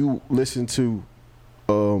 Yeah. When you listen to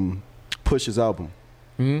Push's album,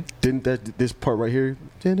 didn't this part right here,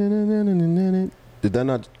 did that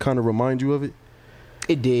not kind of remind you of it?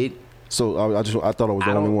 It did. So I thought I was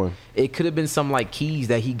the only one. It could have been some like keys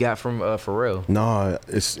that he got from Pharrell. Nah,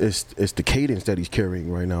 it's the cadence that he's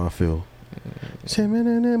carrying right now. I feel. I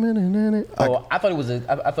thought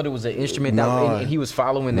it was an instrument and he was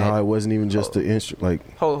following that. No, it wasn't even just the instrument.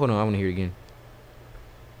 Like, hold on, I want to hear it again.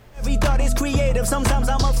 Every thought is creative. Sometimes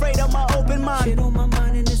I'm afraid of my open mind. Shit on my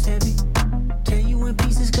mind and it's heavy. Tear you in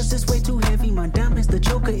pieces cause it's way too heavy. My diamonds, the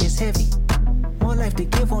Joker is heavy. More life to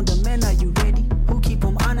give on demand. Are you ready? Who keep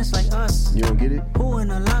them honest like us? You don't get it? Who in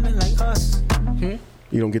alignment like us?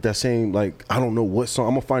 You don't get that same, like, I don't know what song.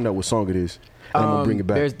 I'm gonna find out what song it is. And I'm gonna bring it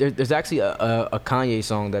back. There's actually a Kanye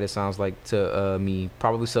song that it sounds like to me.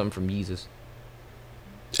 Probably something from Yeezus.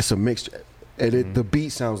 It's a mixture. And the beat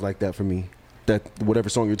sounds like that for me. That whatever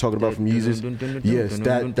song you're talking about from Yeezus. Yes,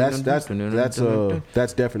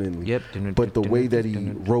 that's definitely. Yep. But the way that he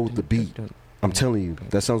wrote the beat, I'm telling you,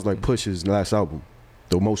 that sounds like Push's last album,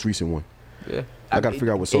 the most recent one. Yeah, I gotta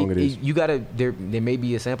figure out what song it is. You gotta there may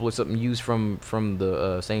be a sample or something used from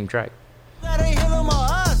the same track. Gotta hear them or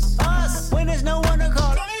us. When there's no one to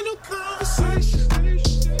call. Final conversation.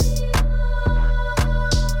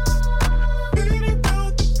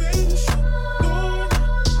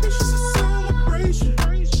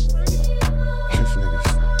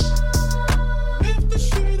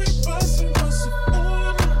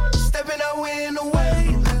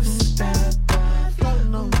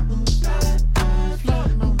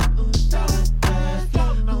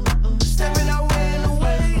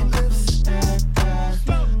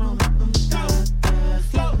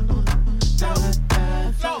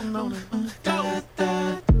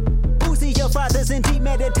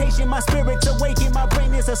 My spirit's awakened, my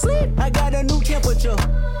brain is asleep. I got a new temperature,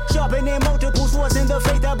 sharpening multiple swords in the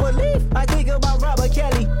faith I believe. I think about Robert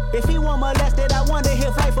Kelly. If he were molested, I wonder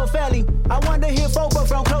if life for felly. I wonder if Oprah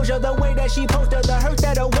from Closure, the way that she posted the hurt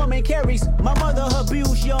that a woman carries. My mother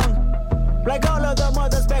abused young, like all of the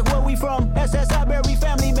mothers back where we from. SSI bury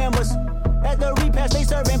family members. At the repast, they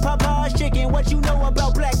serving Popeye's chicken. What you know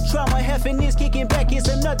about black trauma? Heffing is kicking back. It's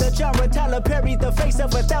another genre. Tyler Perry, the face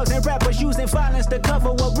of 1,000 rappers using violence to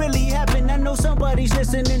cover what really happened. I know somebody's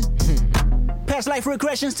listening. Past life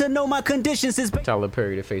regressions to know my conditions is Tyler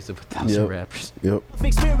Perry, the face of 1,000 rappers. Yep.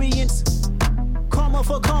 Experience. Karma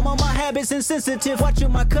for karma, my habits insensitive.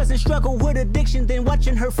 Watching my cousin struggle with addiction, then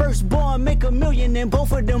watching her firstborn make $1 million, and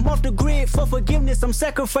both of them off the grid for forgiveness. I'm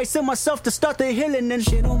sacrificing myself to start the healing, and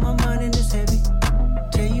shit on my mind and it's heavy.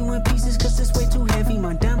 Tear you in pieces cause it's way too heavy.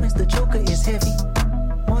 My diamonds, the Joker is heavy.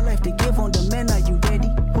 More life to give on demand. Are you ready?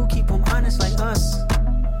 Who keep them honest like us?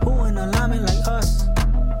 Who in alignment like us?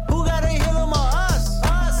 Who gotta heal them or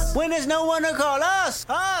us? When there's no one to call us?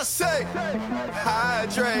 Say,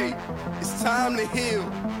 hydrate. It's time to heal.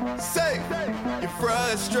 Say, you're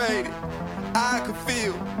frustrated. I can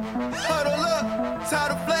feel. Huddle up, tie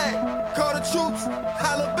the flag. Call the troops,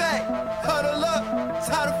 holler back. Huddle up,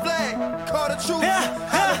 tie the flag. Call the troops,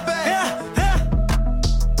 holler back.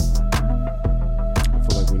 I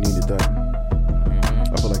feel like we needed that.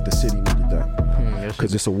 I feel like the city needed that.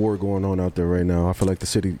 Because it's a war going on out there right now. I feel like the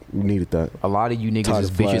city needed that. A lot of you niggas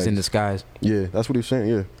is bitches in disguise. Yeah, that's what he was saying,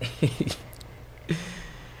 yeah.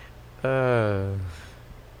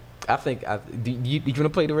 I think. Do you want to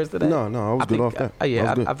play the rest of that? No, I was good off that.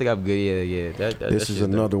 I think I'm good. Yeah. This is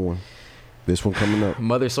another one. This one coming up.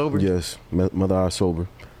 Mother Sober? Yes, Mother I Sober.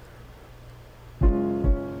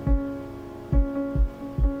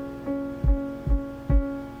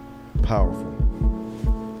 Powerful.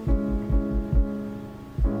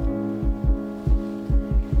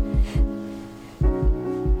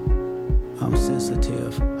 I'm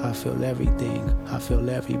sensitive, I feel everything, I feel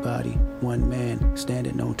everybody. One man,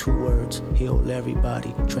 standing on 2 words, heal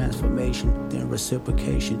everybody. Transformation, then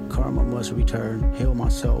reciprocation, karma must return. Heal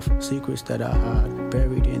myself, secrets that I hide.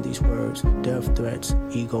 buried in these words. Death threats,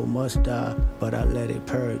 ego must die, but I let it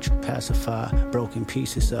purge, pacify. Broken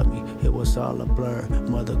pieces of me, it was all a blur.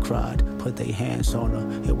 Mother cried, put their hands on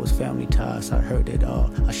her. It was family ties, I heard it all.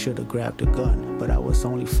 I should've grabbed a gun, but I was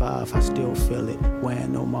only 5. I still feel it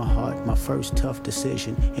weighing on my heart. My first tough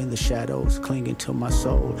decision in the shadows, clinging to my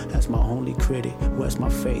soul as my only critic. Where's my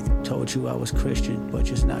faith? Told you I was Christian, but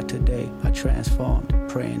just not today. I transformed,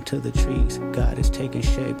 praying to the trees. God is taking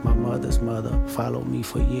shape. My mother's mother followed me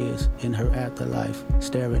for years in her afterlife,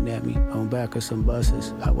 staring at me on back of some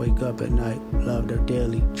buses. I wake up at night, loved her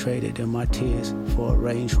dearly, traded in my tears for a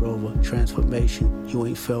Range Rover. Transformation, you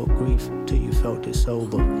ain't felt grief till you felt it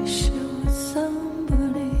sober. Wish it was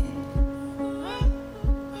somebody,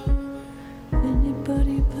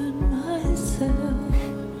 anybody but myself.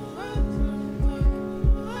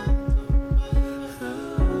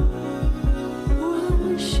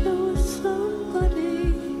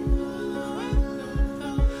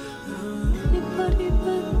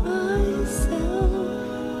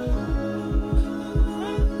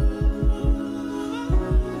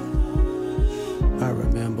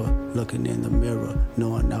 Looking in the mirror,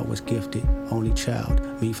 knowing I was gifted, only child,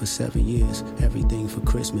 me for 7 years, everything for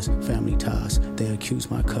Christmas, family ties. They accused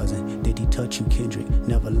my cousin, did he touch you, Kendrick?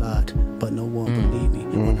 Never lied, but no one believed me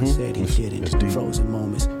when I said he didn't. Frozen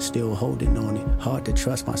moments, still holding on it, hard to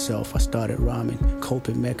trust myself. I started rhyming,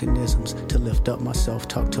 coping mechanisms to lift up myself.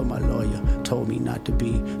 Talked to my lawyer, told me not to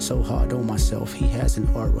be so hard on myself. He has an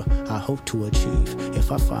aura I hope to achieve.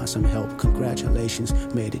 If I find some help, congratulations,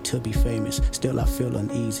 made it to be famous. Still I feel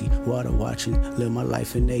uneasy, water watching, live my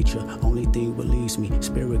life in nature. Only thing relieves me,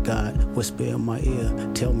 spirit God, whisper in my ear,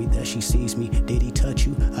 tell me that she sees me. Did he touch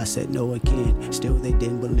you? I said no again, still they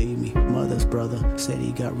didn't believe me. Mother's brother said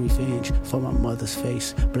he got revenge for my mother's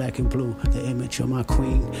face. Black and blue, the image of my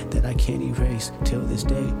queen that I can't erase. Till this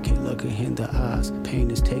day, can't look her in the eyes.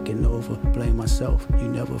 Pain is taking over, blame myself. You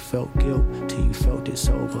never felt guilt till you felt it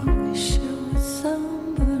sober. Wish it was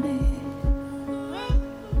somebody,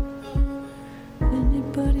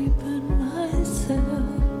 anybody but myself.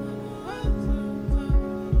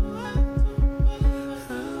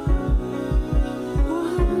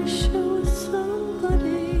 Wish it was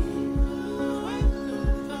somebody,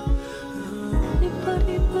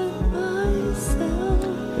 anybody but myself.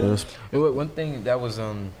 Yes. One thing that was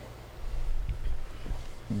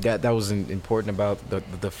that was important about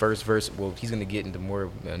the first verse. Well, he's gonna get into more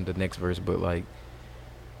in the next verse, but like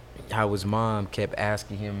how his mom kept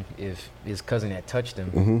asking him if his cousin had touched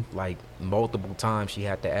him, like multiple times she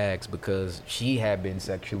had to ask because she had been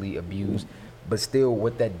sexually abused. But still,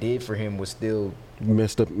 what that did for him was still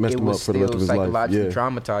messed him up for the rest of his life. Psychologically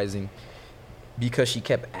traumatizing because she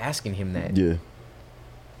kept asking him that. Yeah.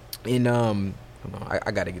 And I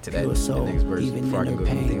gotta get to that in the next verse. Even in her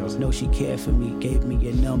pain, know she cared for me, gave me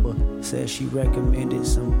a number, said she recommended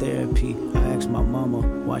some therapy. I asked my mama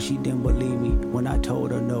why she didn't believe me when I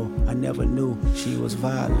told her no. I never knew she was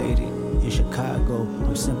violated. In Chicago,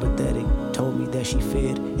 I'm sympathetic. Told me that she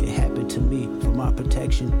feared it happened to me for my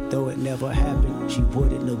protection. Though it never happened, she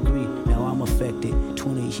wouldn't agree. Now I'm affected.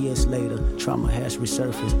 20 years later, trauma has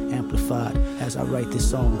resurfaced, amplified. As I write this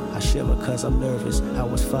song, I shiver cause I'm nervous. I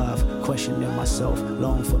was 5, questioning myself,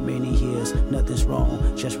 long for many years. Nothing's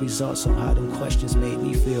wrong, just results on how them questions made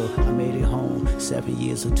me feel. I made it home, 7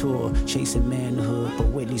 years of tour, chasing manhood, but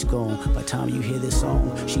Whitney's gone. By the time you hear this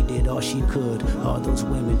song, she did all she could. All those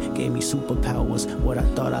women gave me superpowers. What I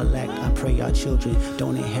thought I lacked, I pray our children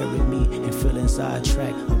don't inherit me and feel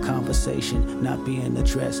sidetracked. A conversation not being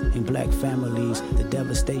addressed in black families. The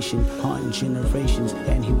devastation haunting generations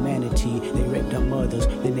and humanity. They raped our mothers,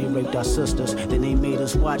 then they raped our sisters, then they made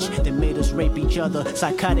us watch, then made us rape each other.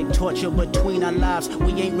 Psychotic torture between our lives.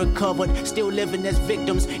 We ain't recovered, still living as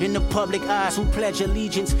victims in the public eyes who pledge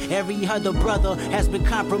allegiance. Every other brother has been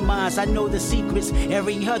compromised. I know the secrets.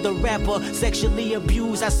 Every other rapper sexually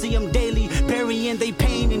abused. I see them daily, burying their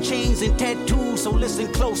pain in chains and tattoos. So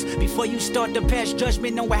listen close before you start to pass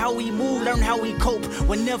judgment on how we move, learn how we cope.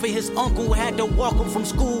 Whenever his uncle had to walk him from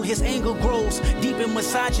school, his anger grows deep in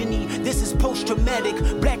misogyny. This is post-traumatic.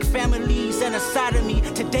 Black families and a sodomy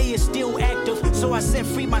today is still active. So I set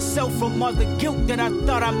free myself from all the guilt that I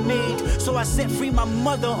thought I made. So I set free my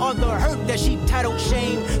mother, all the hurt that she titled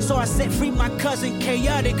shame. So I set free my cousin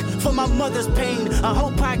Chaotic for my mother's pain. I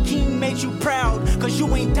hope Keem made you proud, cause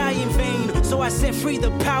you ain't die in vain. So I set free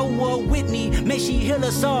the power of Whitney, may she heal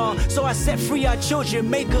us all. So I set free our children,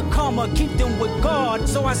 make her karma, keep them with God.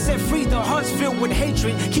 So I set free the hearts filled with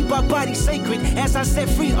hatred, keep our bodies sacred. As I set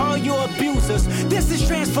free all your abusers, this is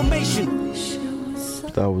transformation.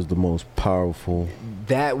 That was the most powerful.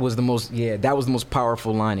 That was the most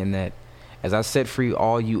powerful line in that. As I set free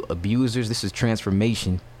all you abusers, this is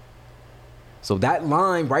transformation. So that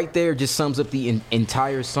line right there just sums up the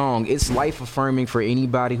entire song. It's life affirming for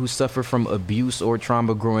anybody who suffered from abuse or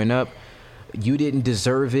trauma growing up. You didn't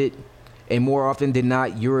deserve it. And more often than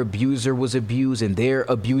not, your abuser was abused and their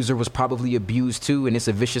abuser was probably abused too. And it's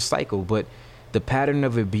a vicious cycle. But the pattern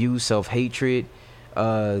of abuse, self-hatred,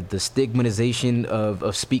 the stigmatization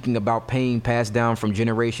of speaking about pain passed down from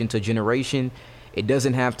generation to generation, it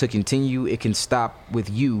doesn't have to continue. It can stop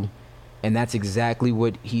with you. And that's exactly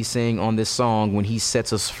what he's saying on this song when he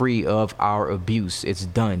sets us free of our abuse. It's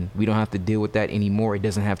done. We don't have to deal with that anymore. It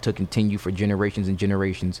doesn't have to continue for generations and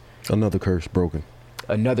generations. Another curse broken.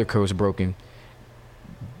 Another curse broken.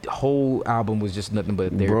 The whole album was just nothing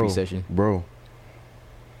but a therapy session. Bro.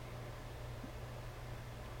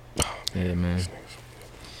 Yeah, man.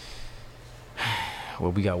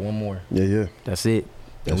 Well, we got one more. Yeah. That's it.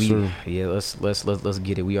 Yes, sir. Yeah, let's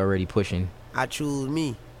get it. We already pushing. I choose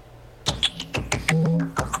me.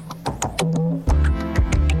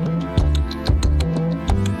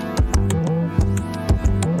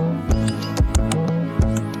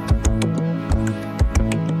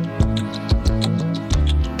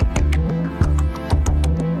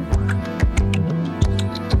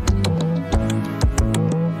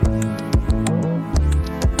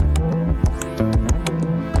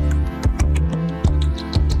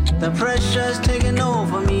 The pressure's taking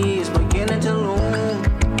over me, it's beginning to loom.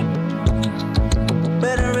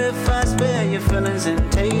 Better if I spare your feelings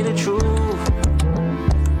and tell you the truth.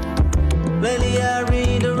 Lately I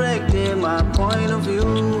redirected my point of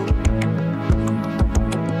view.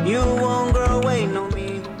 You won't grow away, no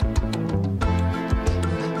me.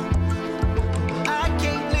 I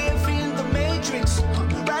can't live in the matrix,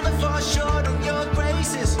 rather fall short of your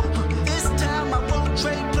graces. This time I won't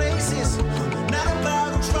trade places. Not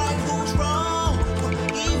about who's right, who's wrong.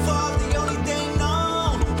 Evolve the only thing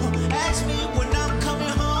known. Ask me when I'm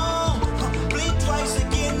coming home. Blink twice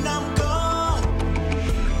again, I'm gone.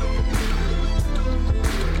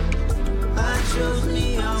 I chose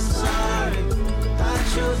me, I'm sorry. I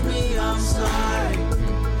chose me, I'm sorry.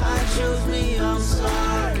 I chose me, I'm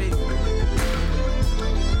sorry.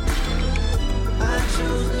 I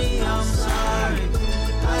chose me, I'm sorry.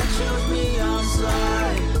 I chose me, I'm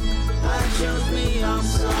sorry. I chose me, I'm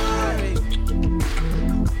sorry.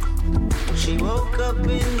 She woke up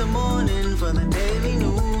in the morning for the daily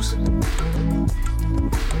news.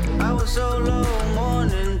 I was so low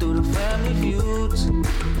mourning through the family feuds.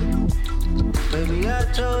 Baby, I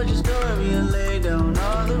told your story and laid down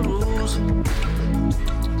all the rules.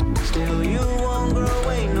 Still, you won't grow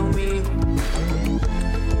away, no me.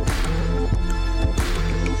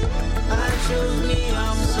 I chose me,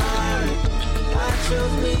 I'm sorry. I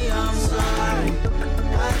chose me, I'm sorry.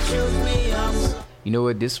 I chose me, I'm sorry. You know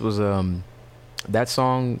what? This was that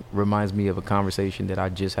song reminds me of a conversation that I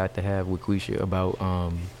just had to have with Quisha about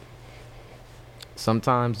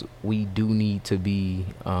sometimes we do need to be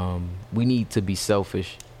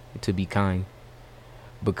selfish to be kind,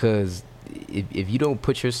 because if you don't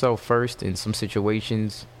put yourself first in some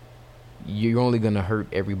situations, you're only gonna hurt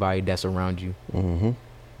everybody that's around you. Mm-hmm.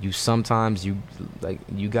 You sometimes you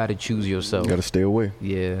gotta choose yourself. You gotta stay away.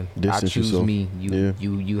 Yeah, Distance I choose yourself. me. Yeah.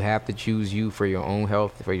 You have to choose you for your own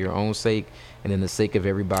health, for your own sake, and in the sake of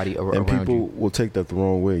everybody around you. And people will take that the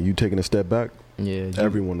wrong way. You taking a step back. Yeah.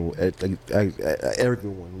 Everyone will.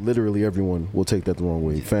 Everyone, literally everyone, will take that the wrong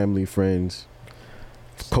way. Family, friends,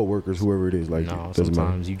 co-workers, whoever it is. Like, no, doesn't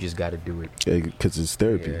sometimes matter. you just gotta do it. Because it's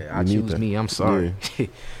therapy. Yeah, I choose me. I'm sorry. Yeah.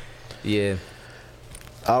 Yeah.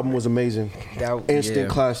 Album was amazing. Instant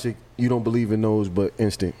classic. You don't believe in those, but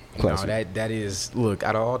instant classic. No, that is, look,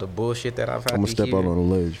 out of all the bullshit that I've had, I'm gonna step out on a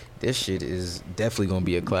ledge. This shit is definitely gonna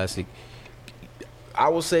be a classic. I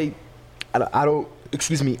will say, I don't.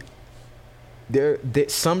 Excuse me. There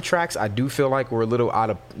some tracks I do feel like were a little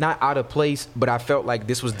not out of place, but I felt like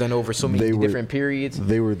this was done over so many different periods.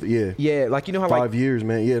 They were, yeah. Yeah, like, you know how 5 years,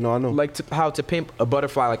 man. Yeah, no, I know. Like how To Pimp a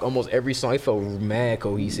Butterfly, like almost every song, it felt mad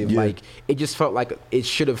cohesive. Yeah. Like it just felt like it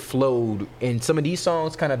should have flowed. And some of these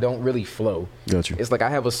songs kind of don't really flow. Got you. It's like I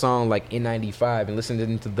have a song like N95 and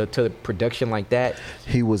listening to the production like that.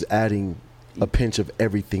 He was adding a pinch of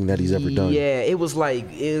everything that he's ever done. Yeah, it was like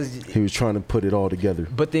he was trying to put it all together.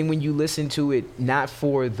 But then when you listen to it, not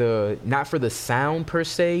for the sound per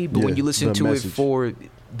se, but when you listen to it for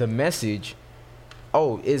the message,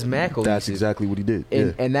 Oh, it's mad cohesive. That's exactly what he did.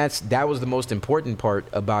 And that was the most important part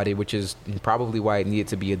about it, which is probably why it needed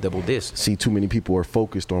to be a double disc. See, too many people are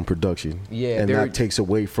focused on production. Yeah, and that takes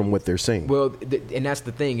away from what they're saying. Well, and that's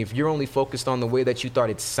the thing. If you're only focused on the way that you thought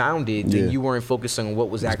it sounded, then you weren't focused on what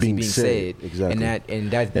was actually being said. Exactly.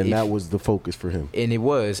 And that was the focus for him. And it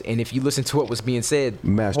was. And if you listen to what was being said,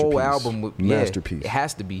 the whole album, masterpiece. It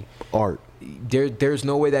has to be art. There's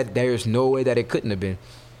no way that it couldn't have been.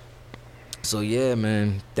 So yeah,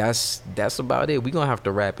 man, that's about it. We're gonna have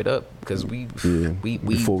to wrap it up because we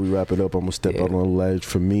before we wrap it up, I'm gonna step out on a ledge.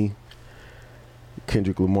 For me,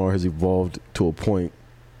 Kendrick Lamar has evolved to a point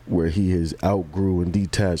where he has outgrew and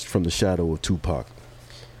detached from the shadow of Tupac.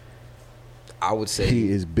 I would say he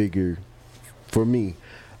is bigger. For me,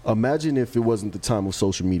 imagine if it wasn't the time of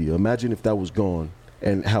social media. Imagine if that was gone.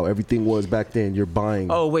 And how everything was back then, you're buying.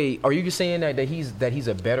 Oh wait, are you just saying that he's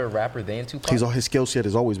a better rapper than Tupac? His skill set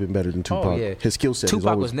has always been better than Tupac. Oh, yeah. His skill set.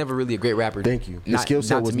 Tupac was never really a great rapper. Thank you. His skill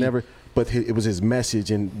set was never, but it was his message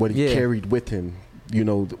and what he carried with him. You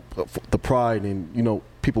know, the pride, and you know,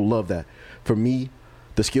 people love that. For me,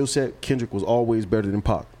 the skill set, Kendrick was always better than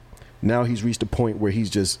Pac. Now he's reached a point where he's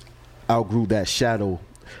just outgrew that shadow,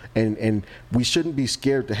 and we shouldn't be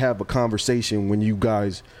scared to have a conversation when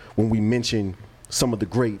we mention some of the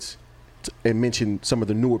greats and mention some of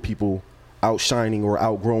the newer people outshining or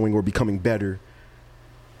outgrowing or becoming better.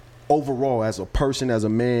 Overall, as a person, as a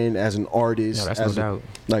man, as an artist, no doubt.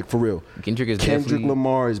 Like for real, Kendrick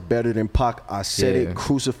Lamar is better than Pac. I said it.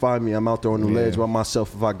 Crucify me. I'm out there on the ledge by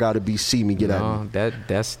myself. If I gotta be, see me. Get at me.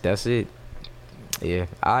 That's it. Yeah,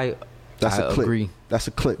 I agree. That's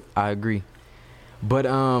a clip. I agree. But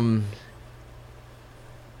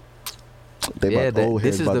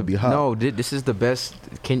this is the best.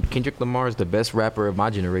 Kendrick Lamar is the best rapper of my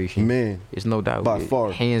generation. Man, it's no doubt, by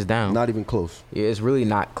far, hands down. Not even close. Yeah, it's really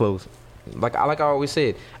not close. Like I always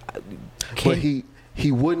said, but he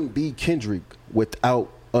wouldn't be Kendrick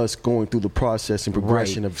without us going through the process and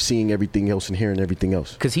progression of seeing everything else and hearing everything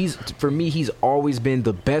else. Because for me, he's always been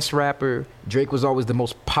the best rapper. Drake was always the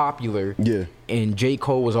most popular. Yeah, and J.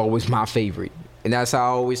 Cole was always my favorite. And that's how I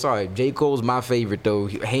always saw it. J. Cole's my favorite, though,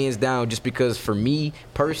 hands down, just because for me,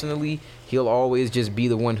 personally, he'll always just be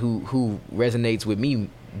the one who resonates with me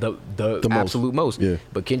the absolute most. Yeah.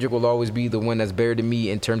 But Kendrick will always be the one that's better than me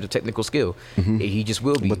in terms of technical skill. Mm-hmm. He just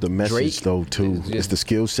will be. But the message, though, too. It's the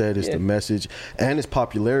skill set, it's the message, and his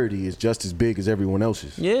popularity is just as big as everyone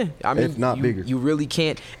else's. Yeah. I mean, if not bigger. You really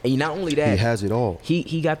can't. And not only that. He has it all.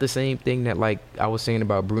 He got the same thing that, like, I was saying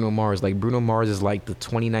about Bruno Mars. Like, Bruno Mars is, like, the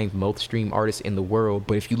 29th most streamed artist in the world.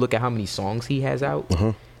 But if you look at how many songs he has out,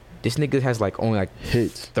 this nigga has, like, only, like,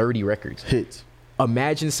 hits. 30 records. Hits.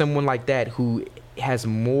 Imagine someone like that who's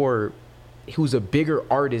a bigger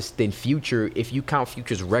artist than Future. If you count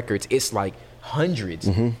Future's records, it's like hundreds.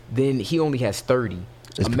 Then he only has 30.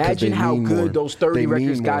 Imagine how good those 30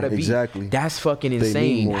 records gotta be. Exactly. That's fucking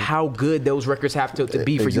insane. How good those records have to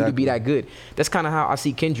be for you to be that good. That's kind of how I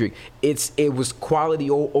see Kendrick. It was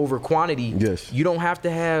quality over quantity. Yes. You don't have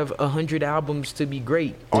to have 100 albums to be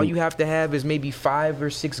great. All you have to have is maybe 5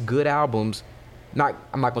 or 6 good albums. I'm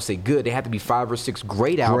not gonna say good. They have to be 5 or 6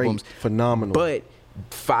 great albums. Phenomenal. But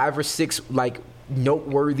 5 or 6 like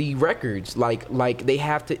noteworthy records. Like they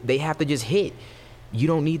have to just hit. You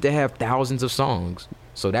don't need to have thousands of songs.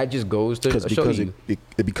 So that just goes to show you.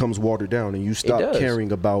 It becomes watered down and you stop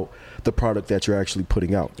caring about the product that you're actually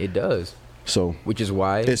putting out. It does. So which is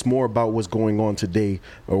why it's more about what's going on today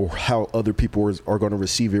or how other people are going to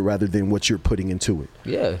receive it rather than what you're putting into it.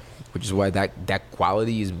 Yeah. Which is why that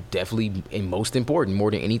quality is definitely most important, more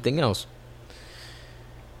than anything else.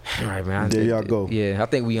 All right, man. There y'all go. Yeah, I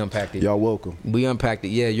think we unpacked it. Y'all welcome. We unpacked it.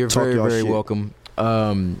 Yeah, you're very, very welcome.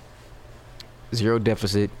 Zero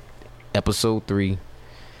Deficit, episode 3.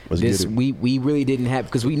 We really didn't have,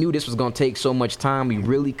 because we knew this was going to take so much time. We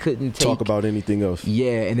really couldn't talk about anything else.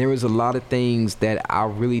 Yeah, and there was a lot of things that I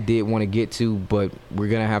really did want to get to, but we're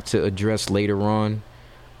going to have to address later on.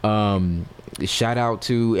 Shout out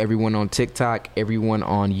to everyone on TikTok, everyone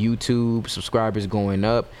on YouTube, subscribers going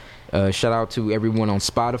up. Shout out to everyone on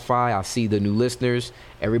Spotify. I see the new listeners.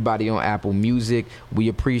 Everybody on Apple Music. We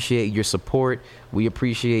appreciate your support. We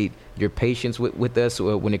appreciate your patience with us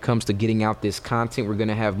when it comes to getting out this content. We're going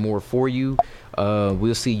to have more for you.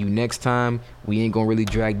 We'll see you next time. We ain't going to really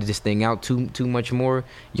drag this thing out too much more.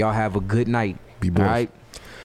 Y'all have a good night. Be blessed. All right?